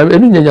ya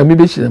enu nyame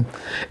be shira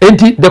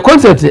enti the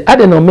concept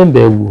ade no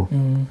member wu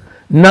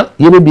na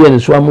ye be bie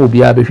nso ama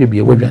obi a be hwe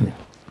bie wadwane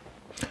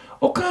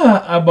okay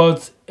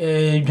about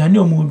dwane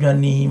o mu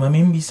dwane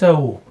mame mbisa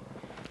o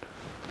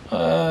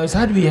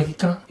sadwe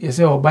yakika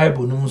yese o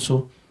Bible no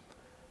so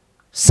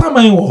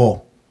saman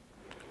wo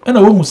e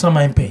na wo hu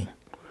saman pen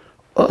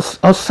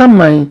o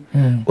saman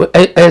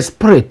a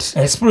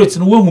spirit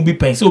no wo hu bi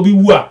pen so obi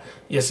wu a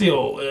yese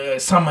o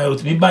saman o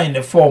to be by in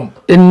the form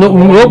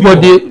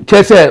nobody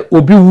say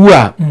obi wu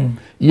a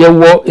ye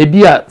wo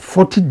ebi a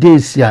 40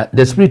 days ya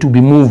the spirit will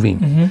be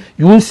moving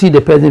you won't see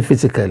the person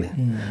physically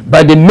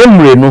but the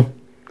memory no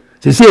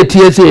say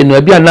TSA no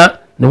ebi ana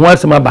ne ho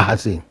asema ba ha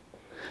say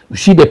you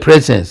see the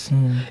presence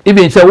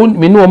even say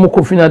me no mo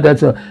kofina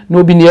that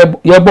no bi ne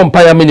ye bom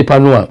pa ya me nipa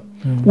no a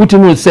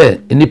wutinu say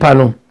nipa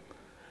no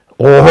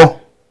oho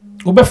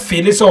you be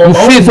feel it so you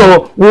feel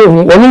so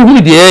wonu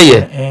hu de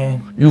ye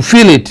you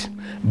feel it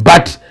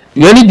but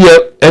you need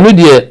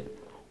the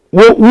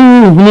wo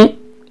hu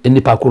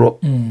nipa koro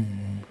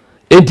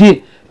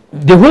enti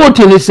the whole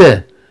thing is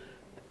say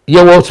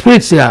ye was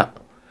spirit here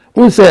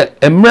who say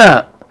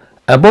emra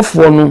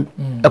abofo no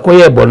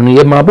ekoye ebo no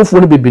ye ma abofo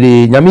no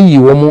bebere nyame yi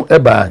wo mu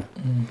eba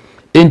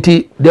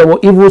enti there were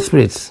evil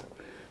spirits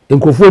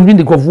nkofo bi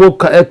nkofo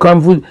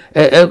kanfu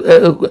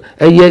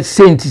ye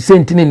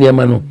saint ne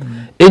niema no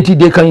enti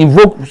they can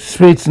invoke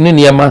spirits ne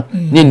niema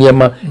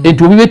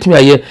enti obi betimi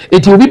aye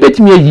enti obi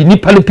betimi ayi ni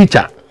pale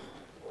picture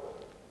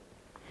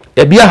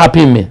e bia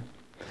happen me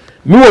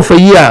wo fa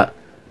yi a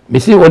me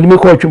si oni me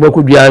ko tweba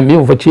ko bia me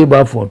wo fa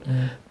cheba phone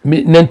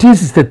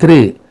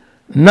 1963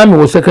 na me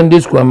wo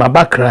secondary school ma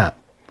bakra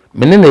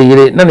me ne na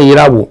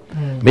yire awo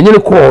me nyere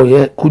ko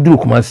ye kuduru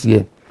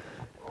kumase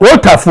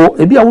wotafo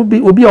ebi a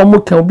obi a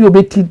omoka obi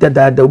obeti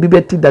dadada obi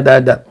beti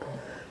dadada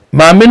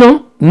ma me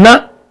no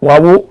na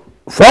wawo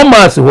 4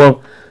 months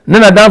ho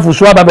na danfo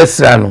so aba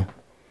besra no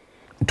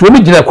to mi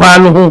gina kwa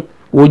no ho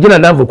wo gina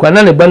danfo kwa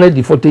na ne ba na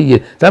di 40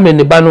 years sa me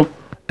ne ba no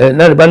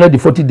na ne ba na di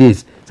 40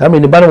 days sa me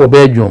ne ba no wo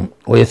be adwom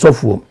o ye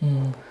sofo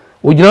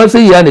o gina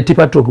say ya ne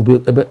tipa truck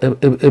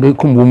be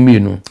kumbo mi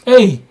no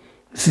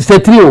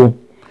sister trio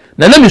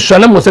na mi so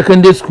na mo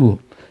secondary school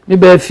mi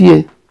ba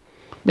fie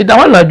mi da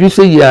wana ju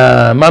say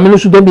ya ma me no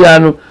so do bia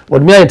no wo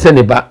me ayete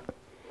ne ba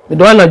mi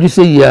da wana ju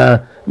say ya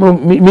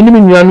mi ni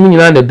mi nuanu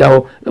nyina na da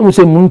ho mo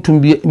say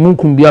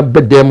munkum bia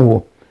bedem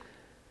ho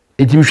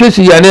enti mi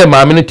hwese ya na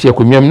ma me no tie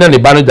konwam na ne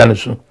ba no da no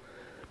so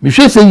mi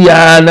hwese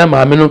ya na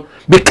ma me no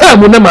be ka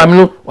mu na ma me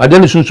no wa da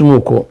no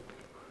sunsun ko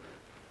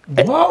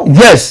wow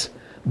yes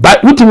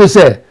but what you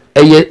say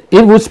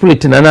evil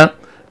spirit nana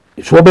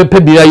so be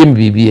pebia yem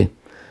bibie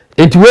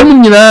enti wonu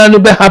nyina no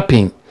be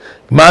happen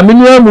ma me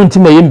no amunti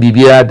ma yem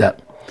bibia da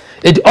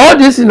it all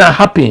this is not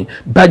happen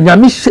but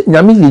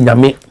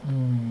nyame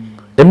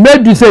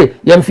emedu say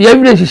yem fi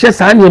every hye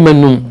sa na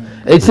manum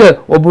it say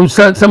obu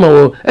sama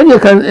wo ene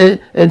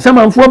kan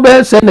sama mfo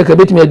be say na ka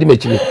betimi adi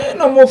machire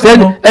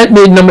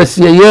me na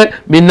masie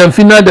me na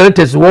final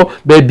directors wo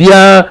ba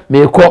bia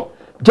me ko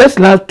just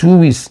last 2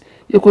 weeks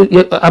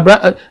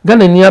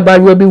Ghana ni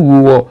abayo bi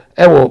wuwo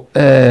ewo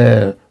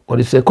what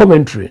is a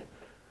commentary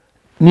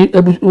ni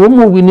wo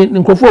mu wi ni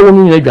nkofo wo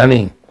nu nyina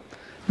dwane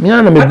me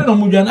ana me ade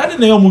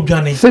na yo mu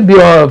dwane se bi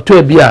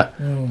to bia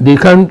they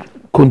can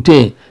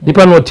contain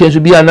nipa no tie so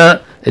bia na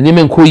eni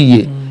men ko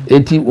yie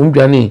enti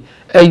umdwane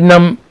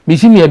nam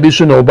misini abi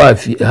so na oba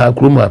afi ha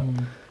kroma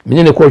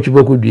me ne ko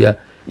twebo ko dua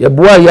ye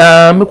boa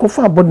ya me ko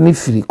fa bod ni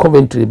firi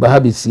Coventry ba ha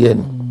be sie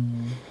no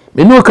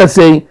me no ka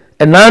sei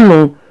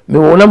enano me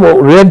wona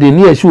mo ready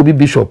ni ehwe obi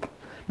bishop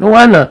me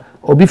wana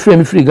obi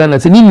free Ghana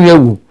se ni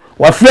nuawu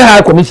wa free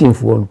ha commission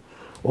fo no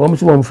o mo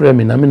so mo free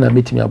me na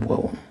metimi aboa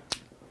wo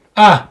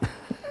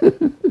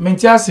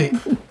Mentiase.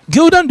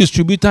 Gildan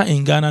distributor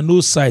in Ghana,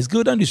 no size.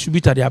 Gildan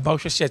distributor, they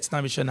about shirts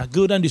now.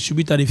 Gildan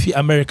distributor, they fee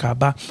America,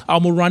 but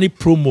I'm running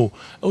promo.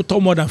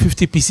 More than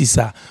 50 pieces,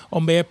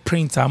 on my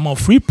printer, more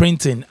free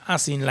printing,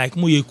 as in like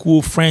more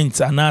cool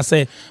friends, and I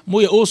say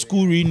more old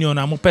school reunion.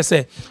 I'm more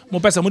person,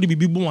 more be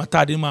bibu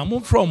atade ma.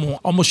 More from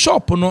almost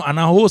shop no, and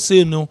I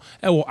wholesale no.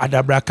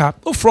 Adabraka.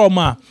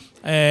 From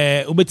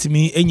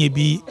obetimi enye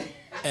bi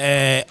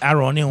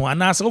arone ho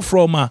anase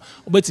from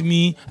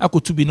obetimi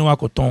akotubi no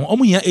akoton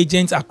omo hia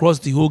agents across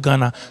the whole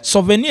Ghana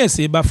souvenirs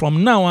eba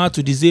from now on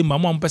to December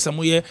mo pesa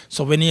mo ye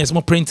souvenirs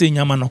mo printing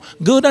nyama no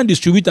golden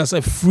distributors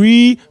a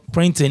free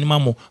printing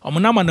mamo omo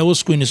na ma na wo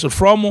screen so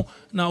from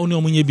na oni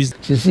omo nye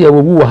business sisi ya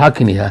wo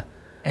hakini ha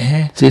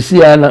sisi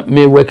ya na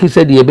me work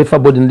said ye be fa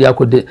body ndi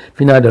akode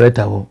final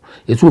director ho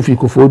yesu fi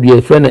kofo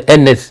dua friend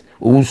NS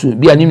owusu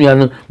bi ani nua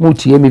no mo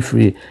tie me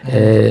free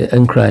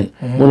enkran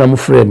mo na mo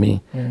free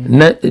me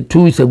na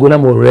 2 weeks ago na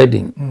mo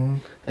reading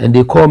and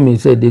they called me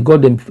said they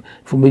got the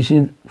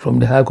information from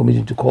the high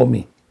commission to call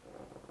me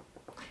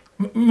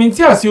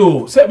mintias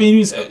yo say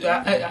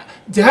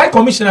the high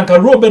commission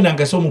can robe na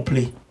ga so mo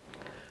play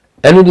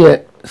and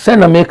they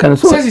send American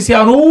so says you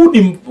no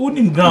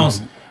unim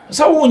grounds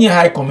so wonye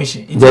high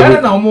commission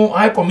intana na mo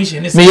high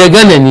commission me ye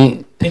Ghana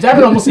ni intana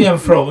na mo say em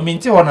from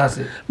minti hona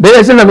say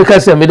be say na me ka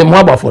say me dem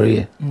ho for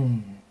here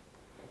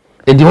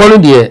and the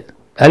holiday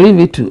I leave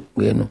it to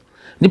we know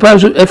nipa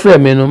so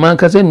efrem me no man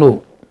ka say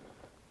no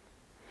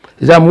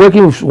is I'm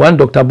working with one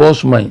Dr.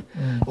 Bossman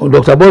or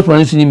Dr.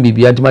 Bossman is in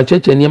bibi at my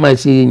church and my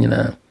say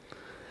nyina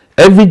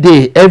every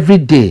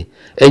day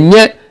and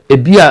yet a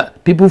beer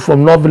people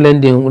from North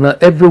London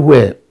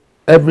everywhere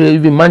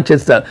even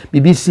Manchester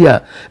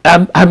BBC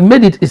I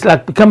made it it's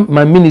like become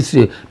my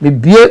ministry me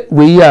bie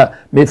we ya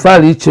me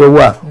fall each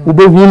wa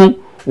ubehunu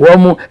wo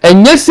mo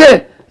and yes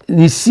say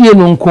ni sie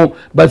no nko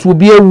but we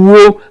be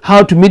a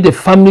how to meet the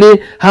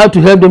family how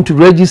to help them to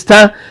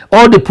register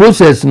all the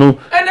process no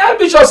and I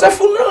be sure say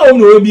funeral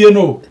no be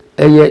no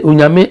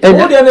unyame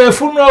enya na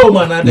funeral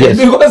man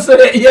because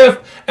yes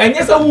and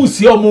yes we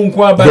see omo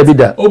nko aba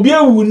obi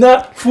ewu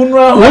na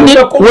funeral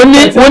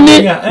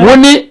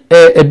woni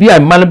ebi a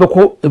man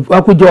beko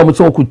akogye omo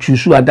so ko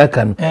twusu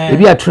adaka no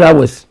ebi a 3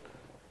 hours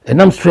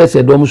and I'm stressed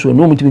omo so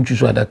no mutimi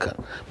twusu adaka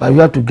but you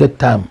have to get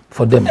time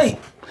for them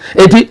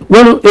eti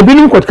when ebi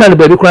nim kwot kan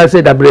baby cry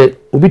say dabre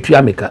obi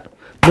tua meka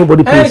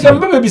nobody pays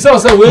nobody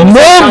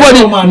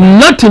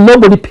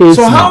pays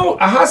so how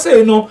I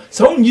say no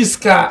so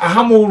unyiska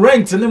ahamo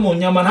rent ne mo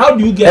nyama how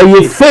do you get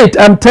a faith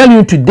I'm telling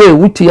you today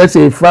what you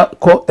say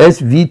call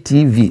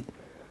SVTV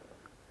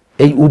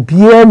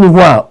obia ni ho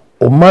a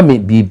o mame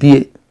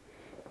bibie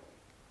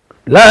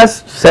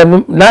last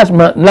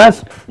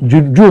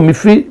June me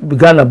free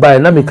Ghana by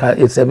na me ka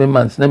 7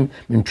 months na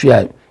me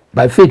try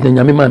by faith na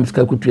nyame man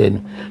ska kutua no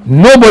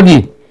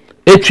nobody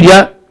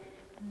etua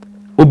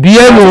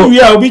obia no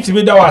we are obi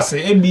tibi da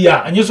wase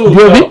ebia anye so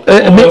so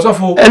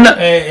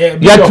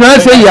ya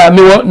transfer ya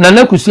me na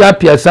na kusi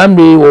apia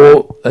sambe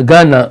wo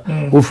Ghana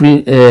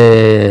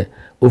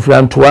ofri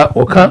antoa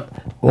oka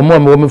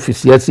omo me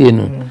fisia se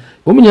no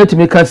omunya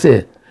timi ka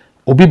se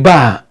obi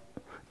ba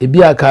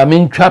ebia ka me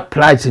ntwa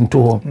price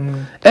into ho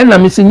na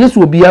me se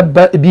nyeso obi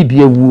aba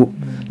bibia wuo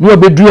no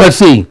obedu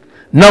ase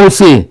now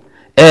say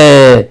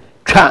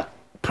twa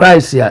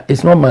price ya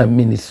it's not my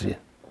ministry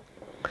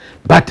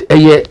but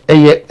a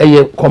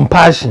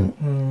compassion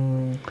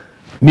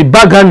me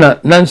bagana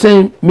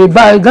nansen me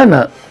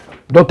bagana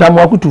Dr.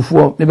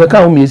 Mwakutufo me beka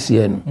ho me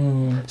esie no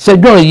se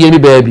don ye me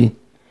baby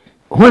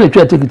when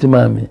try take it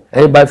mama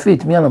by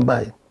faith me am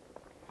buy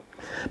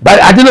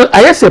but I don't know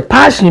I say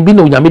passion be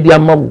no nyame dia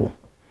mawo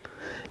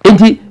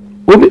enti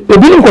obi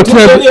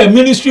a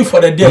ministry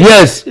for the dead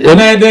yes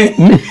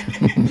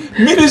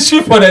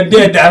ministry for the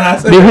dead and I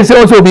say they say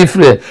also be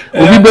free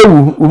obi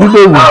bewu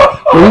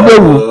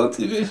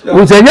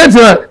we say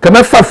nyata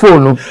kama fa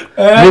phone no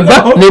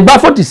ne ba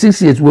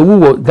 46 years we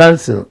wo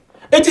cancel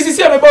it is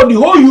about the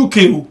whole UK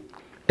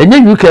and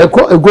then UK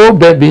go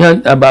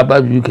behind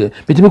about UK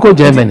but me go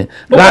Germany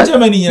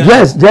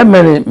yes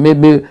Germany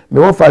me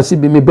wo fa si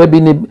me baby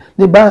ne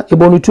ba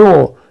ebonu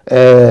to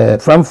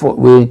Frankfurt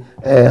we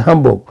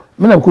Hamburg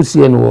me na ko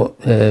sie no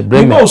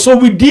Bremen so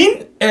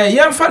within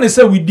yan fan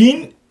say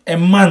within a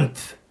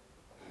month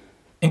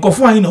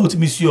Nkofo ani na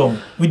otimission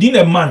within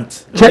a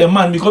month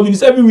because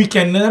it's every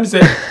weekend and I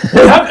say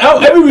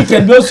every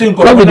weekend we also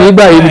Nkofo come dey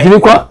buy you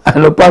kwa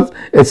no pass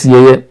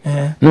esiye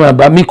no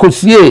aba mi ko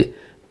sie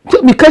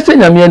mi ka se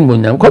nyame an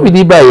monyam come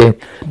dey buy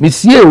mi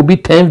sie obi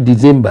 10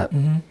 December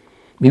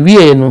mi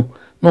wie no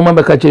ma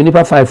be ka che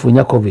nipa 5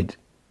 onya covid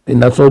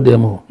na so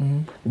dem ho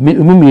mi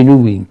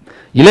nu wi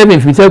 11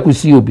 fita ku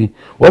sie obi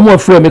wo mo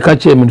frɛ mi ka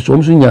che mi so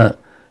mso nya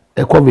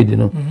COVID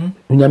no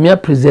unyamia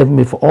preserve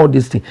me for all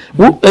this thing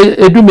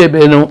edu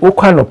me no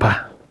okwanopa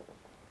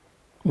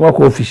wo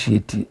ko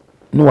officiate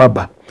no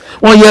aba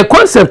on your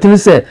concept ni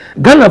say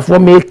Ghana for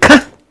me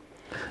ka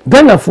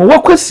Ghana for wo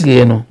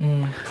kwasie no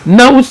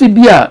na usi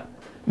bia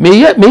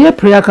me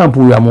prayer camp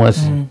we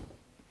amoasi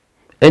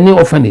any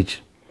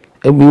orphanage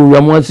we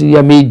amoasi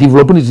ya me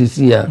develop this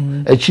ya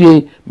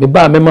achie me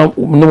ba me ma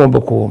no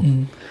mboko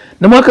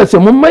na mwaka se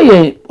mumma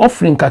ye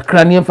offering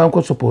kakra ne mfa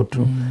nko support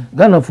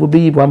Ghana for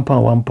be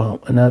 £1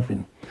 and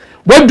nothing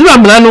what do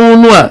am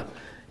no a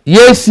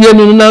yes ye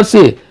no na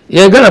say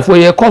ye Ghana for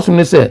ye cost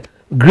me say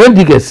grave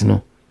diggers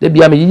no they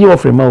be am ye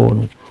offering ma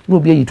wo no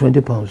be ye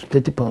 £20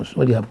 £30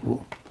 what they have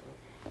go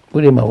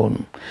dey ma wo no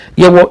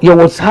ye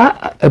was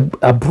ha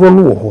abro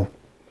no wo ho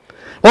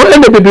or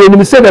any baby and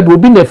me said that will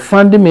be the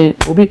fund me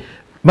will be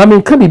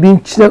mammy can be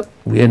being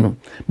we know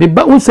me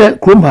but we say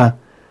krumha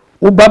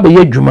o baba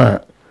ye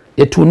juma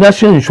ye to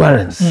national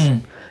insurance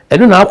and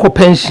then our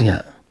pension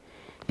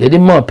ye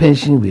did more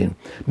pension we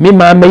me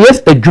mamma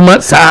yes a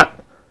juma sa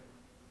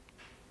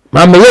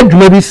mamma ye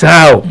juma bi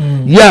sa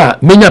yeah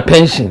menya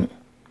pension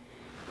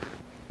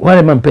what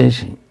am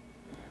pension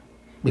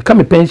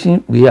become a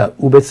pension we are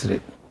ubesre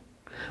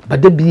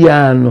but the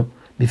biano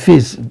the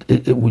face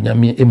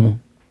wunyame emu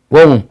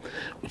won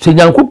se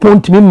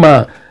nyankopon timi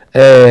ma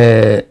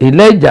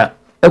Elijah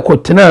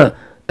ekotena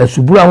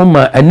asubura ho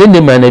ma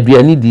anene ma na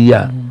aduane di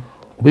ya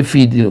obe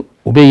feed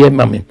obe ye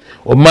mame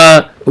o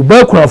ma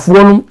oba kurafo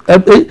no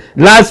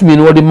last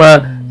minute wo de ma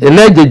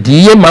Elijah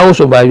di ye ma wo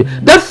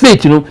survive that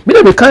faith me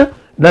dey kan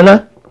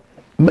nana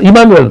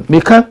Emmanuel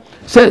me kan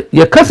say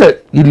ye kasa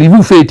you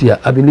live faith here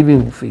I believe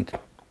in faith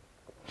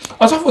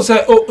asofo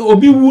say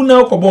obi wu na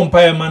okobo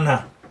mpae ma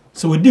na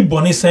so we di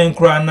boni sen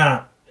kra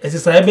na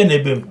esisa ebe na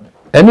ebem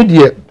eni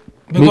de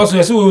because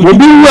you say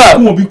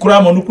obi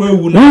kra ma no kra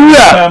wu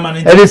na ma na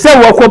e dey say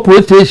wo ko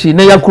police station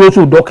na ya kro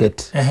so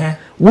docket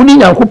wuni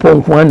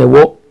Nyankopon ko na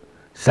wo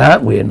saa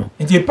we no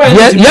ye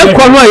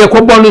ko no ye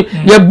ko bonu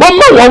ye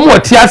bomma wo mo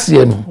ti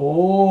ase no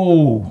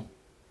oh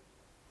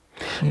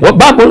wo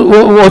babo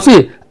wo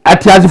say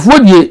atiasefo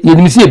die ye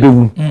nimisi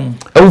ebewu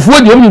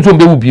awufo die omi nso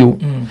bewu bio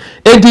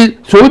enti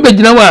so we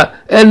begina wa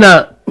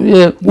na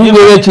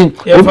uwerechi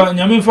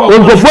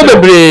onfofo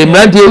bebre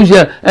mrante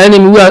usia ene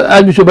mi wa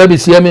adusho ba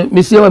besia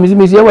misia wa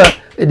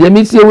de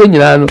misia we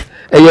nyina no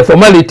eye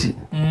formality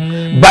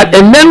but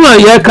enenu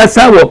aye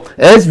kasa wo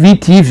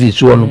SVTV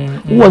so no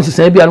won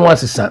sesa bia no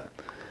asesa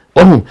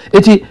ohun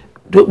eti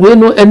we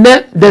know and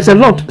there's a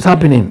lot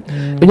happening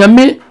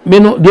enyame me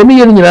no de mi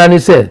ye nyina ne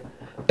say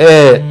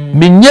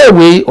me nye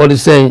we or the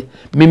saying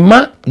me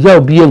ma ya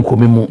obi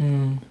enkomi mu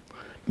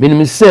me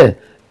ni say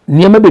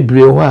niam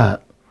bebre ho a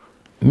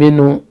me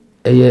no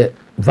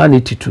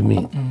vanity to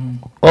me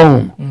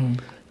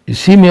you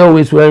see me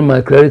always wearing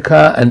my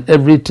clerical and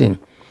everything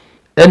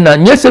and na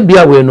nyese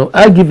bia we no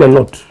I give a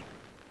lot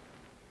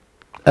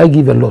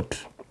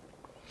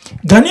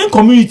Ghanaian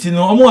community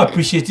no omo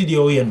appreciate the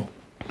oye no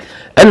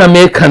and na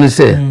me can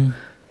say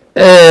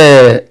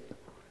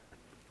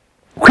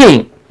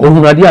queen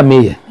ohunade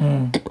ameye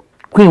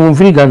queen won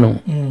Ghana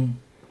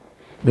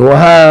me wo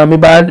ha me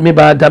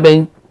ba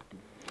taben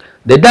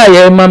the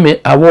day ma me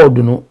award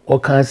no o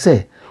kan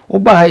say o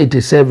ba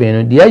 87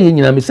 no dia ye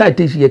nyina me site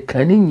ye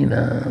kan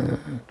nyina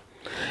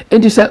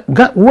enti say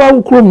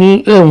wo krom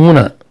ni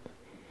ehuna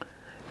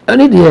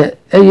ani de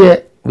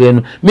eye we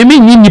no me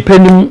nyi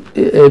nipanim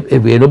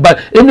we no but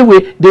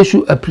anyway they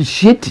should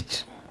appreciate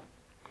it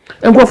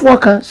enkofo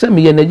kan say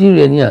me ye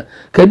Nigeria ni a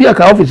ka bia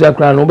ka office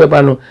akra no be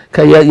ba no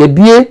ka ye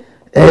bie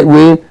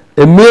we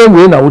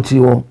we na wuti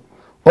wo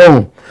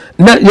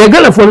na ye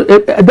gala for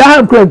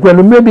da kra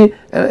no maybe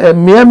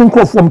me am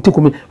nkofo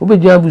mtikumi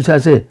obegya busa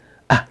say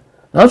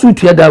na so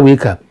tua da we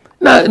ka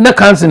na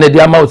cancer na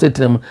dia ma wo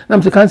setem na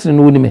me cancer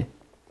no woni me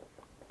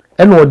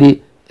eno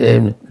odi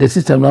the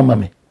system no ma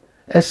me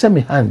ese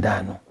me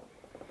handa no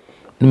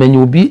menye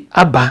obi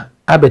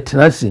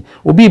abetenasi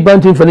obi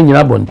bantin fa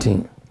nyina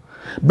bontin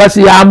but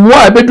ya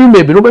amoa abedu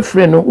mebi no be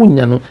frɛ no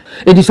unya no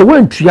edi so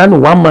wantua no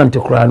 1 month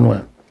kra no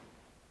a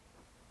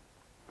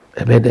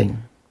ebeden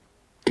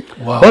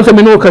wow also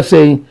me no ka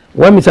say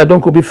when Mr.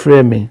 Donko be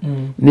frɛ me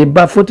ne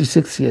ba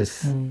 46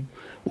 years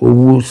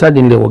owu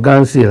suddenly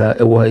organsi la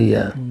ewo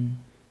ya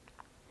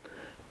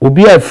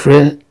obi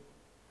afrɛ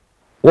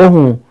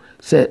ohun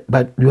say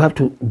but you have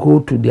to go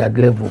to their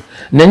level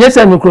na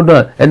nyesa me kro do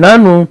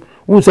enanu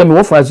who say me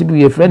wo fa be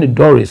your friend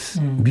Doris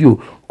bio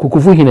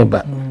kukufu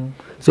hineba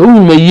so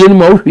who me yie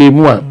ma wo hwe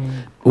mu a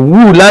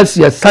who last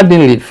year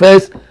suddenly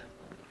 1st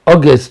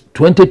August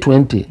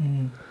 2020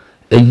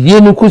 a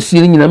year no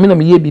kusi nyina me na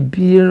me ye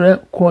bibira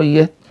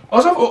koye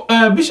also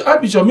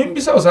bishop me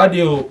bisa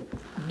osade o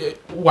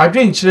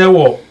wadwen kire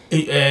wo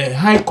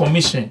high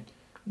commission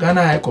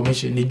Ghana High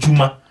Commission ne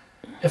juma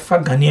e fa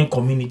Ghanaian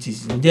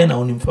communities then na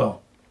onimfa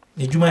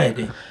ne juma ye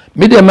dey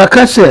me dey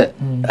maka say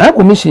High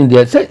Commission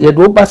there say ye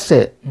do ba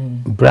say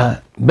bra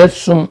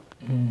besum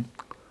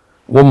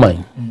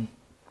woman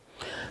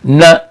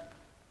na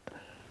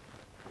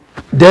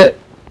the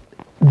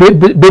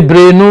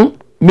bebre no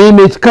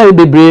me kai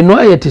bebre no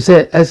ayete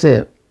say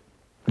say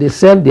they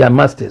serve their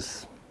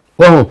masters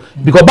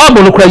because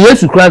Bible no cry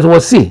Jesus Christ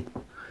was see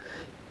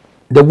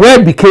the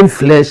word became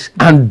flesh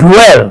and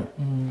dwell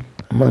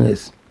among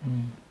us.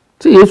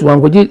 See, yes,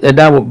 one could eat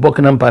a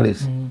Buckingham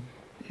Palace.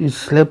 You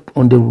slept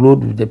on the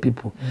road with the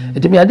people.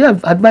 It me I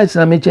have advice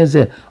and I mention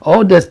say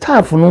all the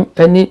staff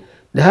the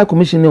High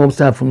Commission of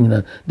staff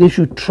they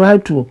should try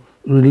to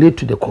relate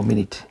to the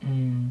community.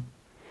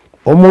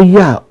 Omo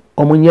ya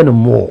no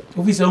more.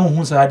 Officer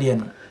who say dey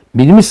no.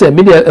 Me say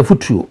me dey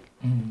afutuo.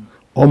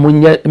 Omo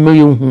nya me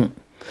hu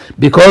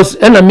because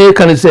an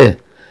American say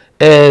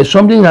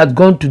something has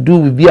gone to do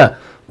with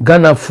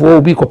Ghana for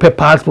obi ko pay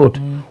passport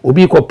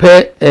obi ko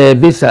pay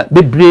visa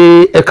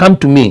bebre come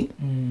to me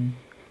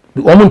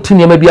omo tin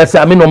niam bia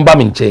say ame no mba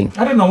me nchen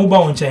I don't know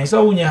about on chain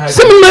so unya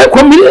some me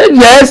community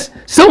yes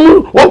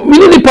some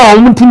mini pa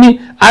omo timi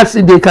as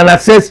they can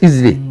access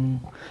easily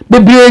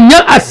baby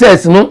nya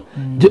access no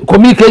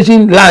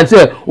communication line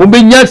say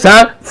obenya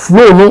sa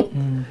flow no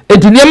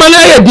etuniama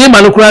na ya die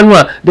ma no kura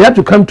no they have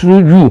to come through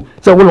you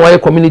so when why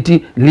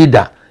community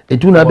leader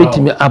etuna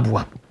betimi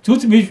abua to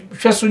be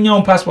hweso nya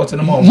on passport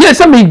no mo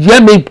yes am me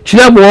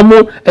kira mo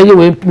mo eye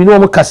we mi no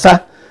mo kasa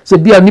se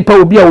bia nipa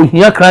obi a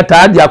ohia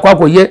krata ade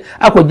akwakoye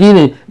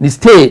akogine ni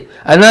stay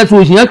anaso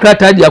ohia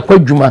krata ade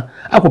akwadwuma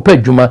akopa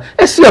adwuma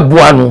ese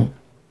aboa no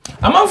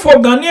amanfo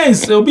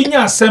Ghanaians obi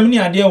nya asem ni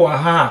ade wa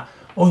ha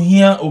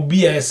ohia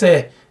obi a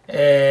se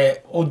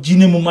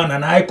ogine mu mana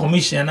na high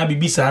commission na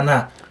bibisa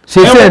na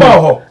se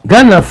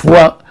Ghana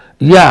for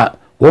ya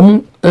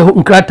wom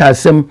nkrata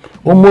asem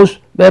almost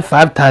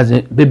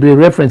 5,000 bebe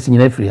reference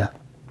in Africa.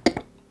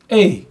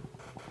 Hey.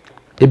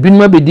 A bin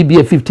ma be DB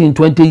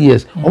 15-20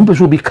 years.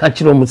 Person be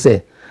catching them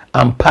say,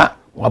 "Ampa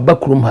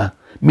wabakrum ha."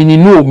 Mini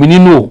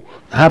no.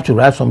 I have to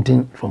write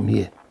something from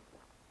here.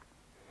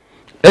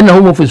 And the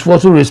Home Office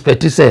also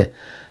respect say,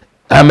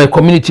 I'm a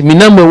community. Me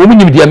number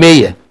woman in the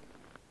mayor.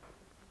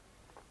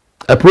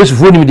 A police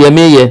for in the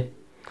mayor.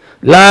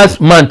 Last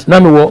month,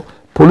 now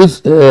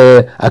police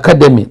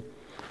academy.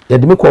 They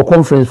had make a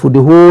conference for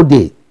the whole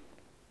day.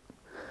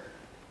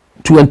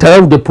 To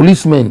interrupt the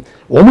policemen.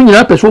 Woman in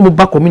a person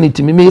back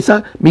community, me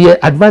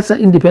advisor,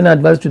 independent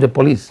advisor to the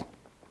police.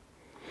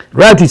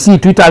 Right to see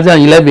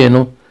 2011, you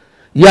know.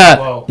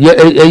 Yeah,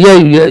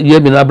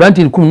 been a brand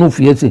in Kunu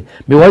Fiesi.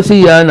 Me was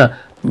say yana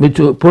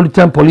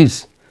metropolitan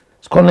police.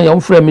 Scholar young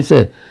friend me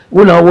say,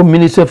 when our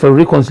minister for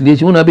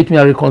reconciliation, when I bet me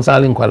a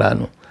reconciling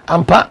Kwalano.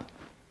 Ampa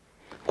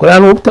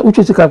Kwalano, which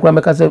is a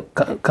Kwamaka say,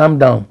 calm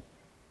down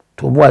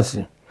to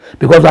Boasi.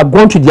 Because I've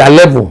gone to their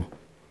level.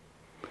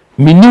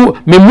 Me knew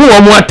me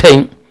more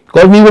time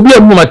because me will be a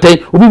more time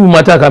will be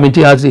more time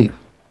committee has it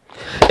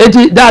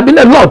there have been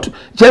a lot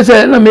just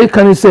na me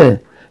can say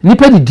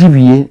nipa di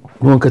DVA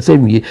no can say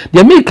me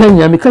the me can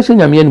ya me ka hye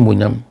nyame en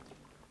monyam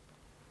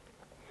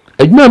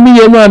adwuma me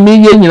ye no me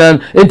ye nyina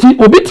enti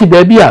obi ti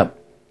ba bia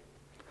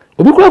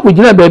obi kura ko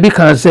gina ba bi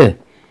kan say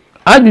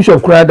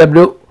Archbishop kura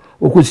w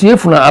okusie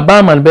funa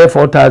abaman be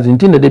 4,000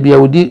 tin de bia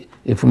odi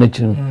efuna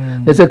chiru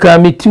ese ka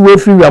me ti we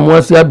fi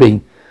wiamoase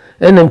aben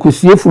enem ko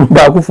sie funu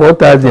ba ko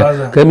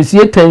 4,000 ka mi sie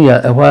 10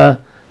 ya ehwa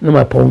na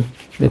mapon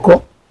me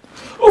ko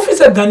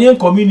officer Ghanaian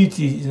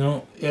community you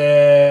know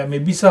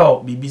maybe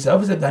so bibisa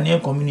officer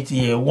Ghanaian community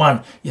ye one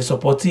you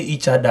support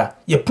each other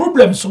your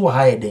problem so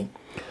high then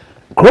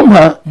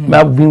Kromha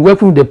I've been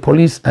working with the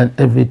police and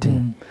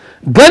everything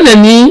Ghana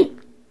ni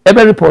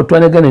every report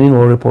one Ghana ni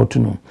no report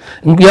no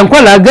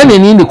yankwala Ghana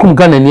ni ne kum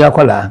Ghana ni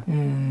akwala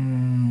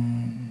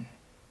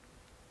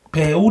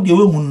pe wo de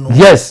we hun no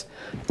yes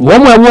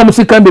wọ́n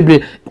sika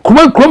bebre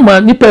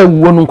kuma nipa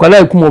wonu kwala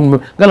ekum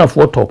Ghana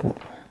for top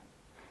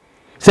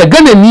se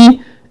Ghana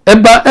ni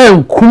eba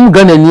enkum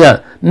Ghana ni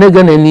a ne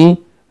Ghana ni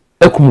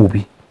ekum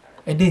obi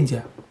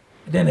danger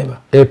deneba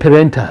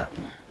parental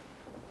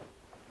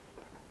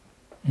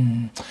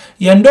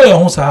yendo ye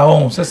ho sa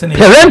ho se ne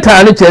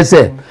parental ne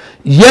chese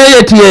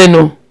ye tie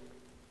no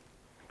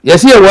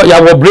yes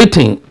ya wo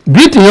Britain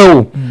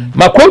yo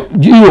mako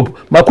Europe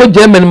mako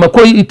Germany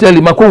mako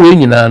Italy mako we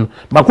nyina no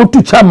mako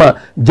tu chama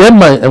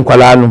German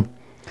enkwala no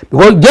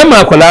because German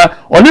akwala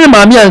oni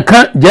ma mi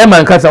anka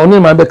German kasa oni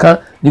ma be kan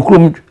ni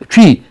krom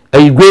twi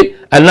ayigwe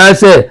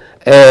anase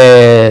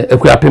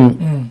ekuapem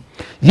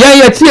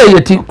ye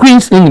tie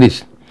Queen's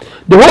English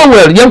the whole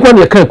world yankwa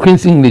ne kan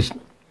Queen's English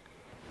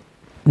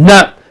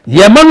na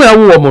ye manu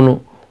awo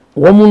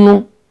wo mo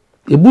no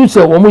ebu se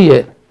wo mo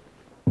ye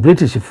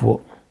British for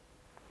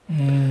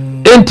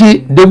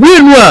enti the way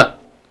no a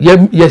ye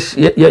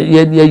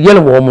yele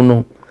wo mo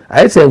no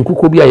I say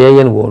nkuko bi a ye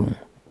yele wo no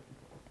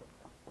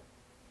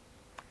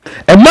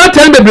e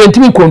matter bebre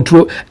ntimi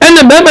control and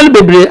mema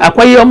bebre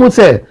akwaye omo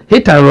say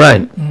hit and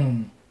run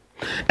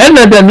and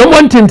the no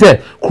one thing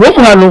say krom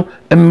ha no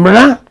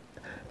emra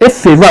e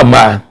favor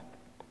ma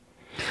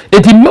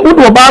eti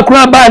wo ba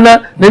kura ba na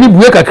ni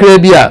buwe kakra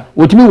bi a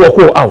otimi walk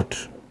out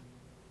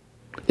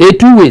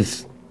two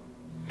ways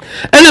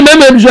and the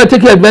member should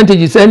take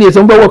advantage say any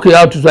somebody work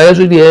out so I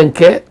should dey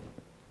enke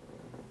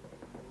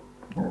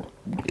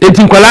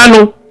eti kwala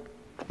no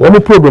wo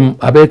problem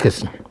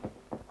abekes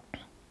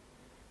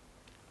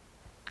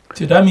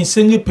so that means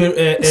single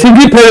parent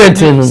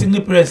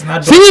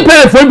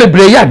for the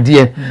breya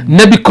there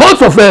na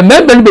because of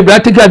member be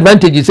take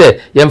advantage say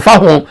yemfa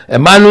ho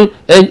emanu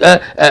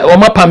o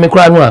mapa me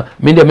kra no a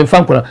me dem mfa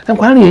nkora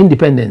nkora no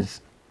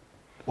independence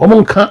o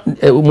mo nka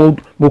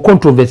mo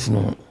controversy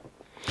no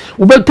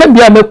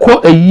ubetambia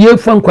meko aye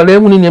fa nkwala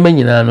emu ne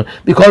nyina no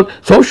because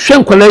so hwe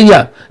nkwala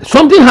ya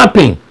something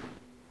happen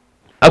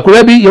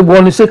akora bi ye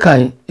bo no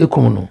sekan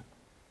ekum no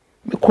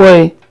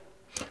mekoi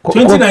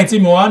 2019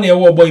 me one e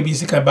wo boy bi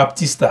sika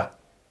Baptista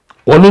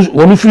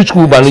one free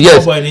school ban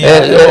yes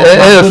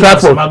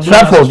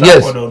Stratford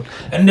yes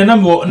and then na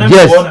me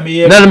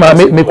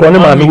me ko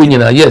na me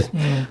nyina yes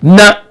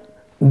na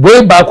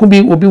boy ba ku bi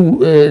obi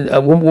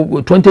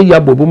 20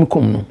 year bobo mi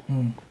kom no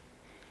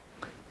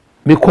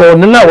me ko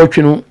na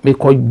wotwe no me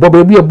ko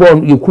bobo bi e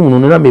bon ye kum no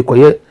na me ko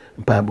ye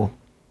mpabo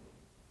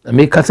na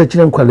me kasa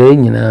kire nkwala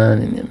nyina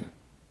ne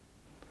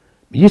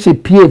you say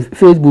pie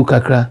Facebook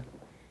akra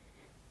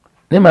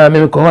ne ma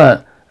me ko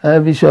ha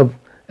bishop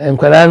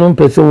nkwala no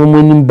pese wo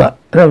monim ba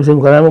na se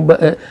nkwala no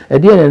ba e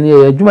de na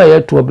ne adwuma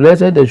ye to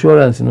blessed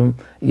assurance no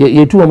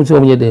ye tu wo mo se wo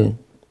nye de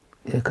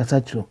ye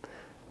kasa kiro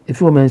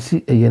if you man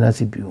see e ye na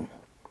se bio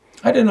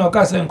I don't know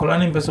kasa nkwala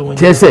no pese wo nye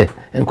tese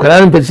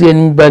nkwala no pese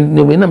ni ba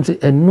ne we na se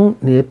enu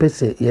ne ye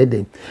pese ye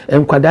de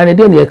nkwada ne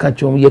de ne ye ka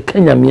chom ye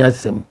kanya mi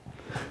asem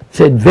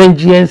said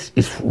vengeance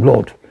is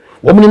Lord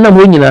woman na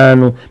mo nyina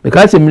no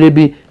because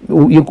mrebi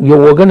ye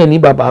wo Ghana ni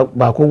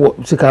ba ko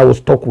sika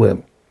was talk well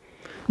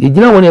ye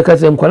gina woni ka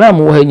se nkwala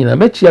mo wo ha nyina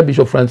mechia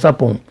Bishop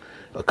Fransapon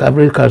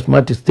Calvary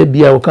Charismatic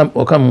stebia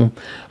okam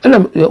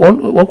ana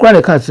won kwa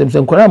ne ka se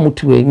nkwala mo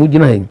tuwe mo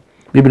gina hen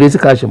bibire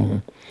sika hye mo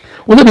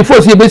wona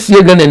before se be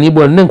sie Ghana ni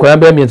bo ne nkwala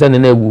ba miensa ne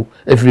na ewu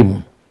afri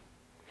mu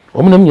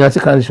woman nyina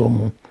sika hye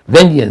mo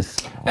vengeance.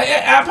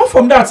 Apart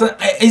from that,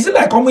 is it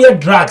like omo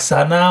drugs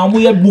and omo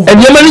movement?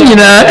 And you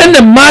nyina and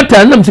the matter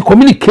and to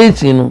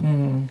communicating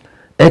no.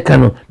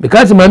 Ekano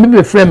because my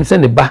me friend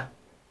send the ba.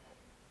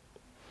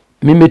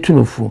 Me metu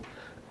no fu.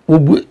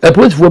 A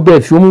police for be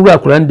fi omo wura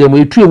akura ndem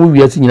etu ewu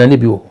wiase nyina ne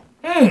bi wo.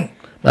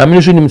 Na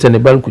me so nim send the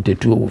ba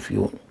kutetu wo fi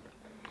wo.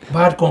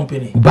 Bad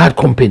company. Bad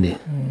company.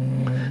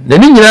 Na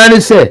ni nyina ne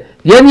say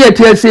ye ne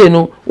etia say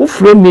no wo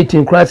frame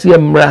meeting class ye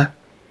mra.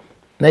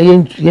 Na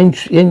yen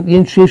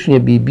hwehwe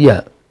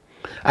bibia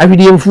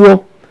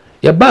ahwedemfuo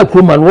ya ba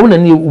kroma no wona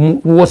ne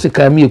wo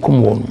sika mi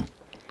ekum wo no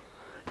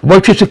bo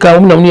twetweka wo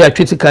na no ya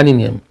twetweka ne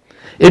nem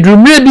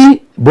edurumre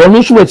bi bo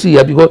no so wati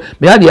ya because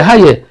me had a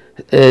higher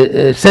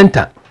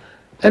center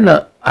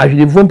na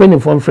ahwedemfuo pen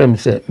from frame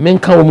say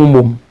menka wo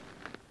mum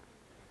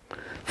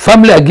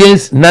family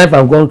against knife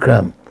and gun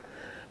crime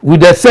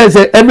with the says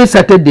every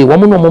Saturday wo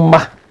no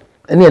mma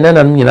ene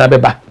na nyina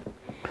beba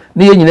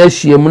ne ye nyina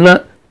hyiam na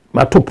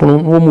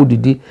matopon wo mu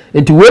didi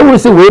enti we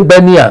se we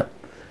bani a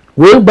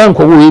we bank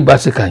we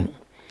basikan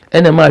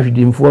ene ma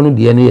hwedimfo no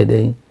de ne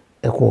yeden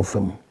ekọ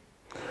fam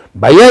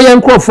ba ye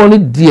nkrofo no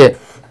de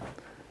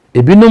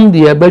ebinom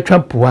de betwa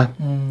poa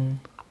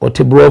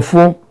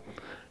otebrofo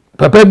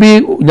papa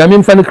bi nyame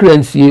mfa ne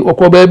kransie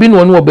okọ ba bi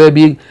no no ba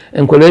bi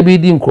enkwala bi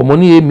di nkromo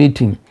no ye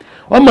meeting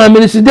o ma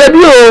minister de bi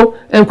o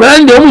enkwala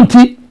nde o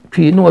munti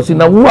twi no si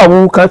na wo a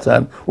wo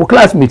kasa o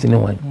classmate ne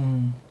wan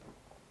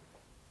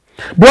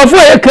bofo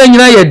ye kan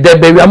nyina ye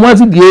debe wi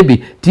amoasi die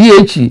bi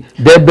th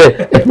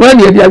debe wan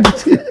ye dia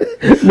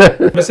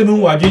person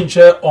who are doing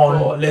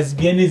on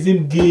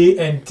lesbianism, gay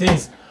and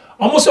things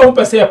almost one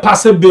person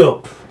pass a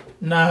bill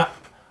na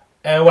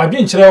we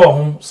doing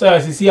ho so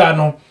asisi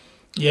ano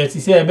ye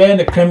sisi e be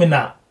the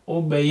criminal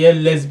o be ye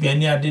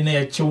lesbian ya de na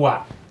ye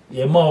chiwa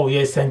ye ma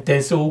ye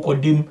sentence o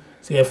kodim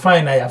say ye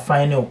fine na ya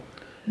fine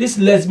this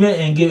lesbian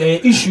and gay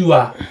issue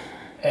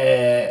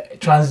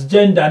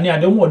transgender ni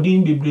ade mo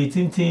din be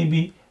tintin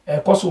bi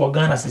cause we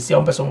Ghana sisi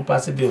on person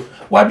pass a bill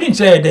we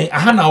doing den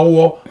aha na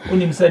wo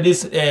onim say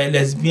this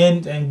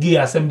lesbian and gay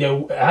asem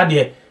dey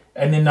had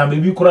and then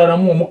maybe kura na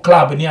mo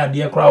club ni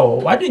ade kura wo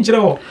we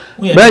doing wo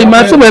but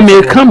ma so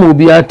me come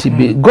obi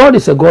atibe God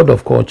is a God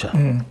of culture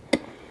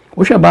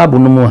wo hwe Bible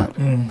no mu a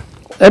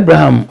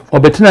Abraham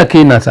obetina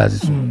Canaan asase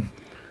so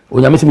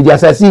onyame se mi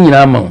asase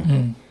nyina ma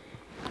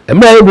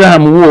emma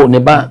Abraham wo ne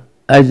ba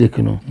Isaac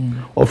no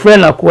ofre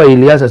na ko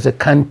Elias se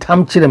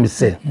kantam kire me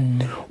se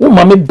wo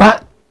ma me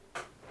ba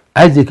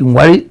Isaac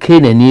ngwari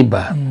Canaan ni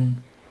ba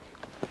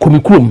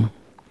komikurum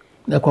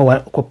na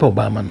ko pe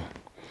Obama no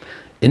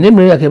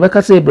enemre ya ke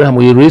baka se Abraham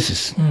we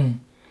racist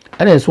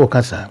ana so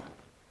kasa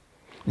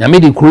nyame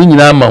di kuru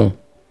nyina ma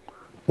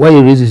wo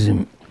ye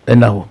racism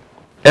ena ho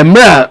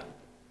emra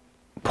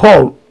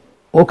Paul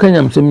o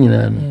kanyam sem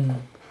nyina no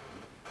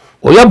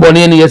o ya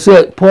bone ne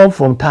yese Paul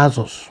from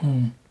Tarsus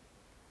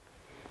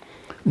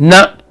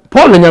na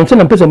Paul nyam se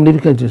na pesa mu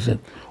dedicate se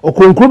o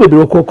ko nkuro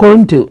bebre ko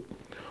Corinth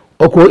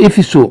o ko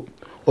Epheso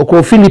o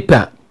ko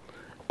Philippa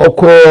o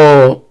ko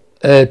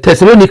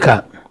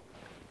Thessalonica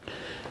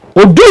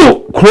o do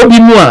kuro bi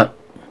mu a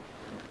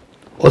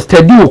o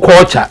study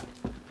culture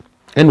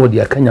en wo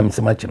dia kanyam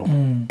se ma kiro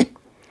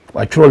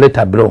wa chiro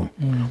letter bro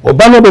o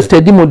ba no be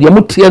study mo dia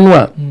mutie no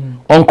a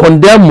on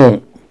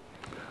condemn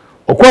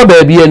o ko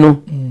ba bie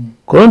no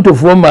Corinth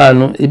fo ma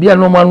no e bia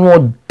no ma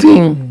no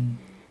din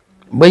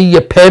ba ye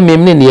pay me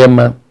ne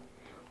ma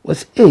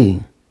was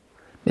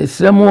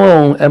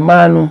mesremo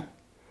ema no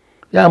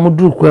ya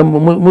mudu kwa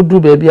mudu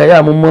ba bia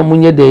ya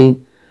munye den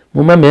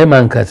mu ma me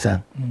nkasa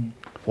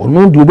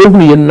onu du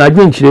behunu ye na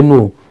adwenkyire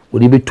no o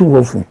de betu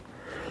hofu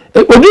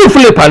obi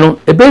Philippa no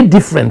a bit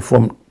different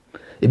from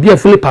e bia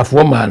Philippa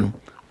fo ma no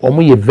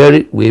omo ye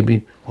very we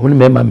bi omo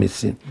me ma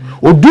mesi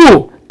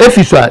odu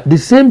Epheso the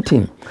same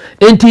thing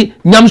enti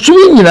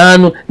nyamsumi nyina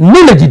no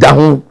knowledge da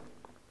ho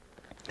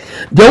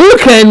de wo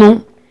kan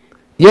no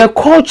ye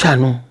culture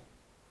no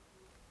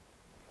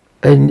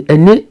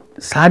eni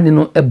saade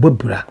no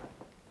ebobra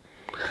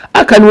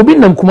aka no obi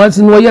nam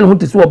Kumasi no ye no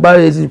hote so oba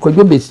esi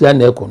kwadwo besia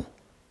na ekọ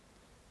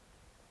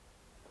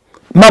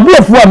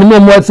mabuafu a me no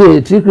mo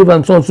ase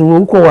Tricrivan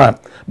sonso ko wa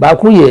ba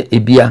ko ye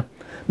ebia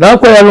na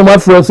ko ya no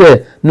mafro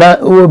se na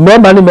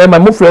mema ni mema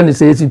mo fro ni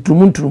se esi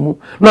tumu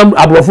na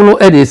abrofo no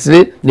e de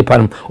sire ni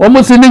panum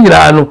omo se ni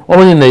nyira no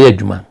omo ni na ye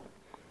adwuma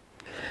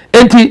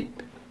enti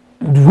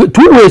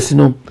two ways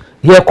no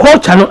ye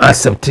culture no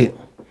accept it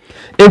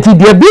enti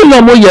there be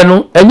no mo ye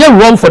no enye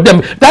wrong for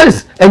them that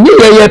is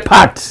enye ye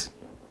part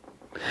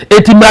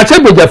enti mrache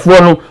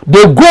bejafo no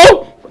they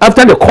go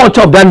after the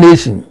culture of that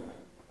nation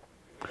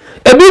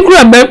ebi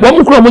kura me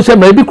wo kura mo se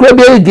me ebi kura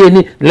be gay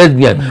ni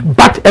lesbian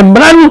but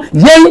emra no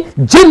ye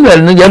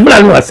general no ye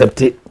emra no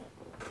accept it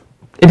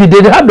enti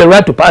they have the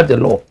right to pass the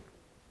law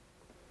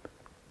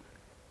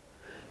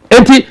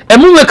enti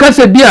emu we ka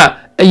se bia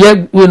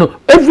you know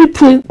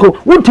everything go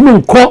want me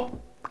nko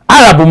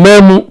Arab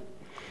memu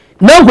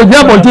na go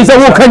dia bonti say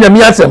wo kanya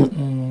mi asem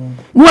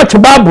no at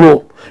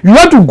babro you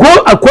want to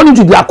go according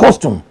to their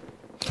custom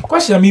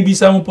question me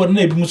bisa mo pod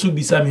na ebi muso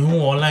bisa me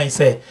hu online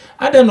say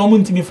ada no mo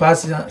ntimi fa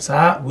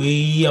sa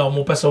we ya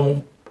mo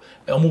person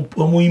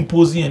mo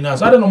impose na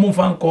so ada no mo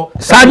fa nko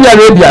Saudi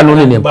Arabia no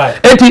ne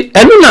enti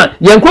enu na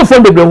ye nko fo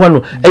bebre ho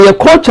no ye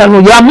culture no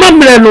ye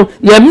amamre no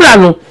ye mra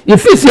no ye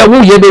fisi ya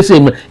wo ye be say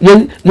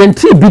ye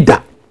nti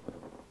bida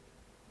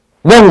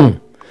won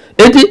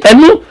enti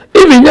enu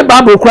even ye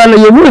Bible kura na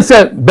ye hu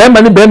say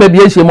bema ni bema bi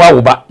ehye mu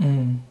awoba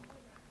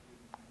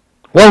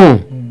won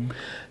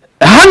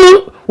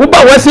hanu wo ba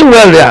wasi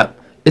well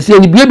esi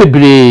ni bie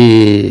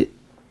bebre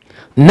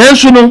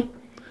national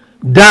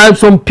there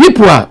some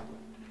people are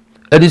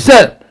it is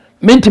said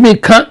mentimi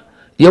ka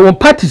ye won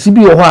parties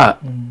bi wo ho a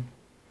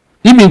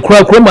even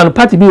kura man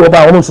party bi wo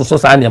ba wo so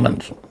sa ne man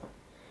so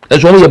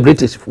ezo wo ye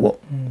British fo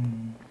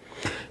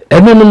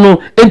no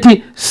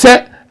enti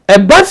se e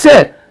ba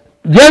se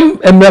dem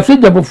emrafo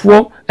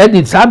jabofo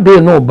edit sa be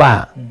no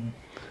ba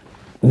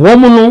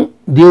woman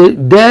they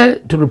there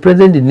to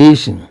represent the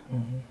nation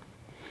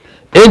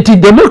enti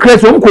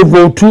democrats won ko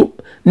vote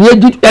ni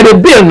edi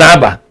bill na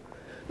aba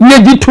ni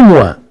edi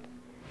tumwa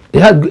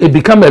it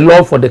become a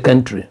law for the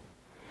country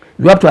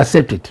you have to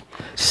accept it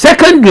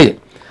secondly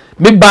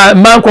me ba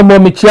man ko mo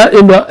me chia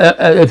eno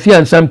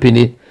afian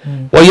sampini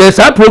o yes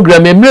a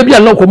program emre bia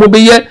no ko mo be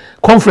ye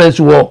conference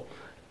wo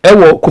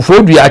ewo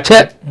Kufuor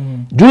ache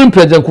during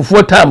president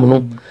Kufuor time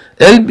no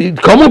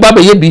come ba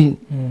be ye bi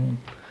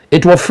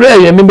it was free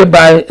you remember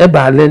by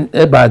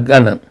eba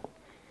Ghana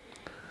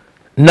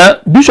na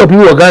bishop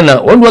wo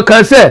Ghana on we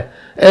can say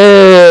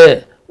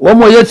wo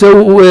mo ye se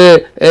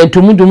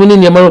tumudumu ni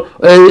niam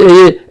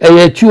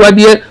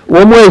tuade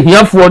wo mo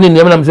ahiafo ni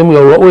niam na msem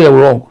wo ye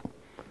wrong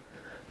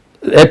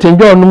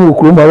etenjo no mu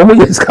kuruma wo mo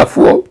ye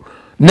skafo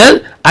na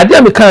ade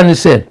am kan ni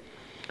say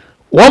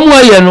wo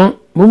mo ye no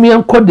mumi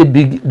enko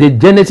the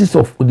genesis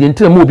of the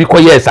entire mo bi ko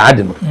yes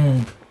ade no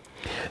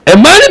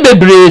emani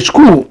bebre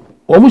school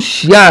wo mo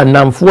hia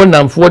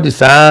namfo de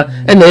saa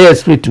na ye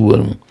spirit wo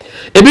no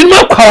ebi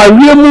no kwa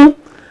wiemu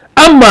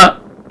ama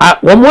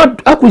wo mo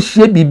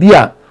akohie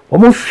bibia wo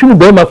mo hwim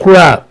be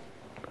makura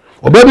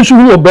oba bi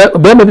hwim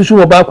oba ma bi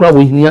hwim oba akura wo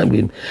hia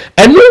bi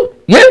eno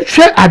ye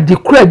hwe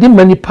adekura di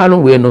manipa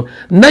no we no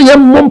na ye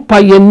mompa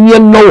ye nie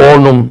no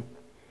wonom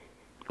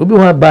obi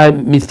wa by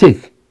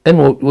mistake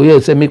and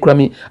we say me kura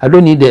me I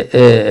don't need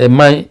a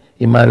man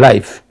in my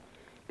life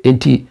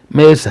enti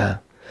mesa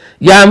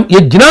ya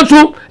ye gina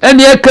so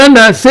ene ye kan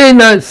na say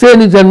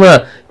ni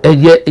general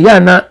ya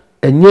na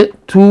enye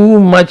too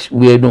much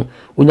we no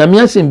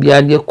onyame asem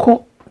bia de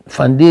ko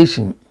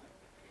foundation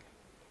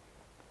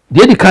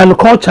the kind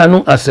culture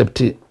no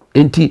accept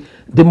enti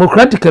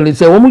democratically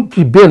say wo mu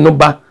bill no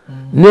ba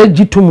na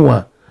gitumu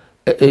a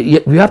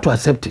we have to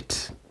accept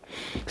it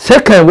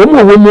second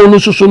wo mu no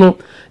susu no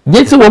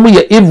yesi wo mu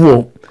ye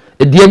evil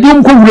de adi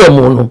nko wura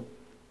mu no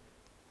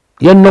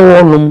ye no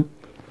wonum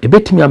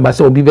ebetimi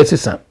abasa obi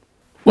besesa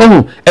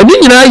wohu eni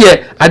nyina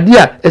ye ade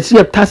a esi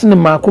ye tase ne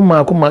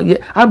maako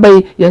ye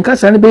abai ye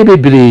nkasa ne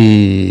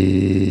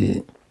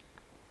bebere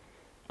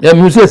ya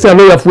muse se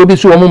lo ya fu bi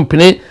so wo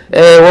mpene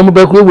wo mo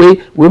bekwe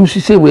we mu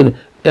sise we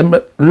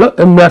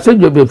emrase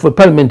jobe for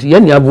parliament ye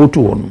ni avote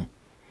wonu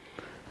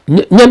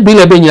nye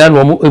bill be nyina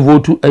no mo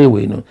vote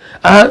ayewe no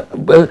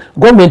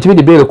government we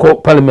the bill call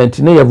parliament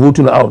ne ya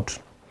vote no out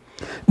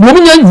mo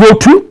nya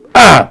vote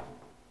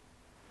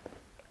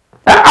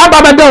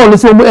ababa down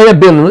so mo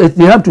bill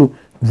they have to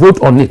vote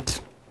on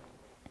it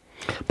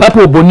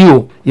Papa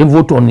Bonio you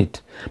vote on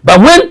it but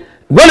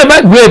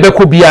whenever we be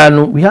ko bia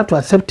no we have to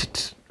accept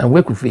it and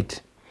work with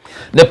it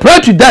the prior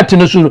to that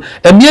no so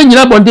emia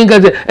nyina bonding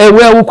ga say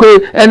we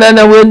awukwe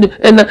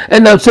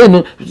ena say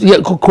no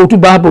ko to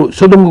Bible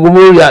Sodom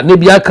Gomorrah ne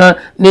bia kan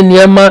ne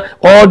niema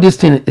all this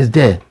thing is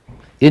there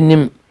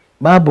in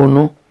Bible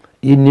no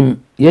in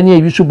ye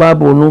ne yusu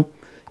Bible no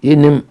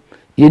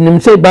in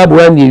say Bible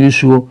and ye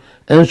yusu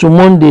and so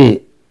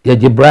Monday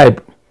ye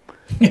bribe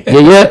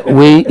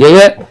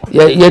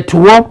ye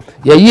tuwo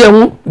ye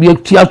hu ye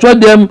tiaso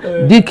dem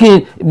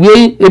dikin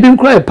we ebi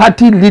nkra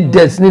party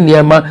leaders ni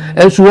niema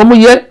enso wo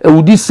ye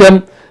ewudisem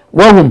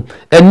wahum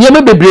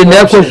enniema bebre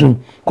na ekosu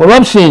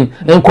corruption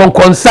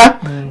enkonkonsa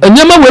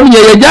enniema wem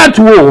ye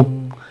yagatu wo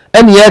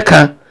ene ye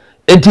ka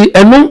enti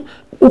enu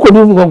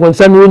ukodu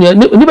nkonkonsa no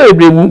ni ba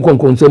bebre mu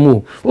nkonkonsa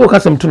mu o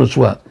kasem to no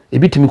so a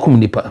ebitimi kum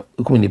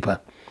nipa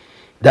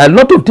there are a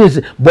lot of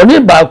things boni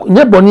ba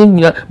nye boni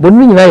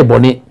nyina ye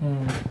boni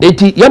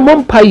enti ye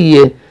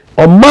mompaye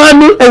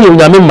omani eye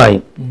nyame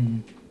man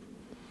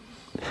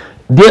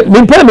de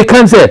mimpa me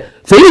kan say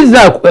is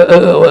that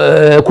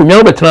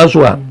kunyawo betra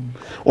so a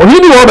oni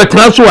ni wo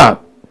betra so a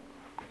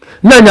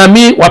na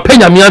nyame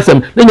wapenya me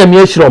asem na nyame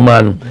ahira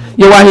omanu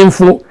ye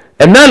wahemfo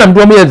ena na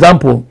mdo me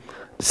example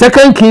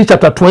 2 Kings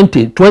chapter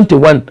 20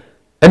 21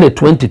 and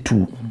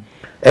 22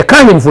 e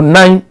kan hemfo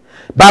 9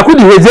 ba ko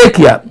di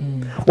Hezekiah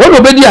won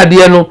obedi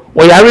ade no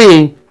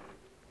oyare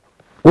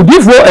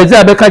odifo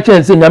eze beka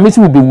chense nyame si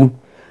ubewu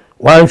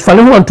wan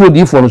fale ho anto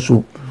odifo no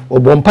so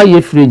obompa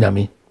ye fire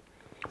nyame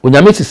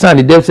onyame si sign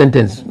the death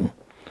sentence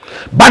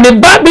ba ne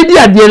ba bedi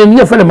ade no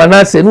nye fele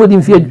Manase no odi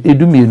mfi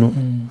edumienu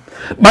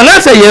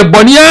Manase ye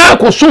bonia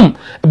kosum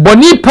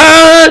boni pa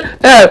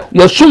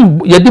ye sum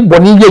ye di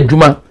boni ye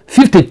adwuma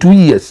 52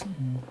 years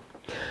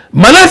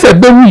Manase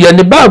bewu ye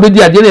ne ba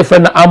bedi ade no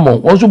fele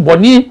Amon wonso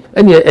boni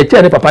ene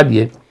eche ne papa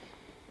de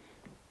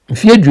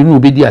mfi adwunu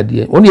obedi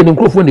ade oni ye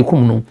nkrofo ne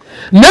kum no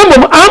na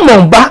mom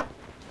Amon ba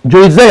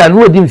Josiah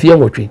no odi mfi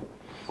enwotwe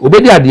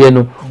obedi ade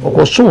no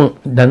okosum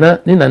dana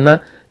ni nana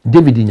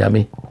David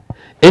nyame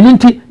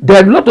eninti there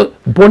are a lot of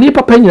boni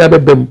papa nyina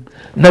bebem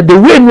na the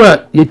way no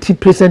ye ti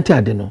present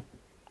ade no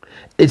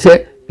it's a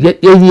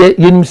ye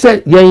nim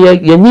say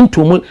ye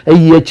nyintom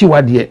eyi achi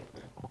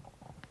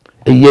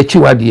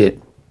wade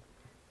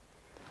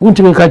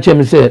wuntimi ka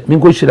chem say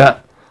minko hira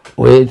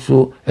o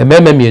so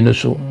emema mienu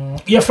so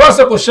ye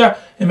first ko sha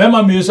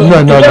emema mienu so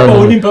enye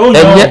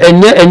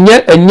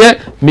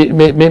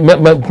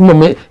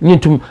me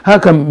nyintom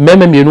haka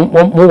mema mienu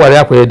mo ware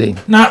akoye den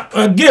na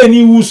gay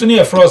ni wu so ne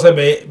ye first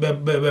be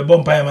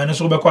bompa ma ne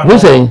so be kwa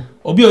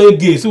obi o ye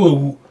gay so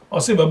wewu o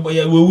se be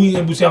wewu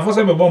ebusuafo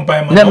se be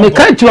bompa ma na me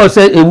ka chi o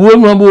se ewu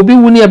no obi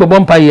wu ni e be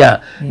bompa ya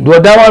do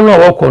da wa no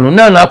wo kono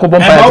na akọ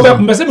bompa ya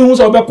be se me hu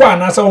so be kwa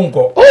na se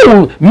wonko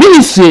oh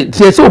ministry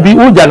se obi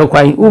u ja no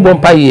kwan u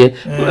bompa ye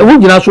wu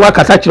gina so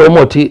akata kire o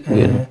moti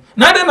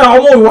na de na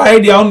omo wa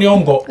idea on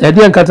yongo e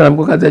de nkata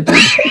na kata kire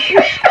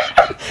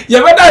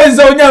ye beda is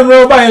onya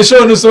mro ba ye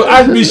show no so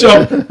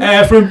Archbishop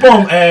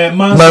Frimpong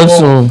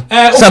Manson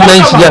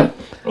Samensia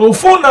o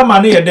phone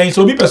number na den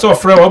so bi person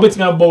frɛ wo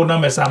betimi abɔ na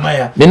mesama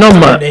ya me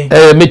number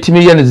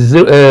metimi ye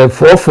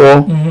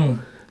 44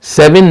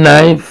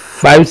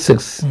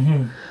 7956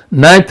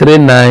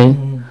 939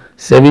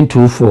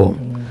 724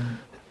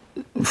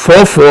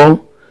 44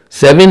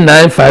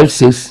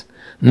 7956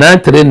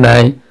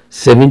 939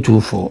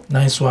 724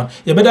 nice one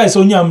ye beda is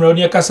onya mro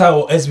ne kasa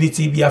o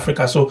SBTB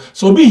Africa so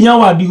bi hian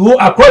wa the whole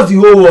across the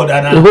whole world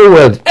and the whole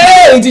world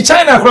in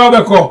China crowd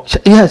be ko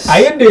yes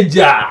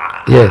ayendeja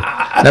yeah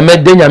na me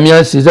de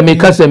nyamia si ze me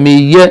kasa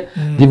me ye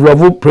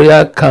develop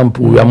prayer camp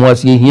we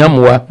amoas ye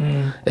hiamwa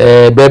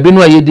baabi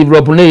no ye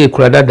develop na ye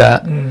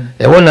kuradada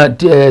e wona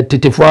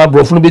tetefo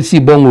abrofo no be si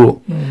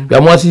bongo we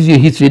amoas ye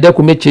history de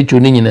ko me checho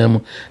ni nyina mu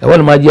e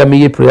wona ma je me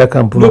ye prayer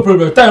camp no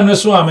problem time no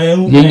so am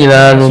ye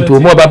nyina no to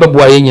mo ba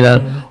beboa ye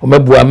nyina o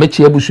meboa me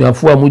che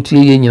abusuafo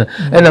amutie ye nyina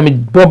e na me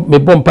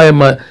bompa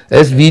ma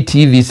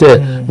SVTV say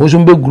mo so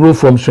be grow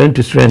from strength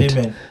to strength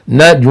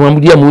na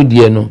dwamudi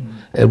amudie no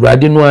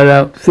Ewurade no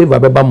ara favor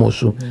beba mo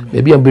so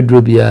be bia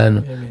bedro bia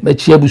no me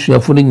chia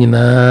busuafo no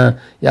nyina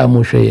ya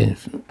mo hwe yen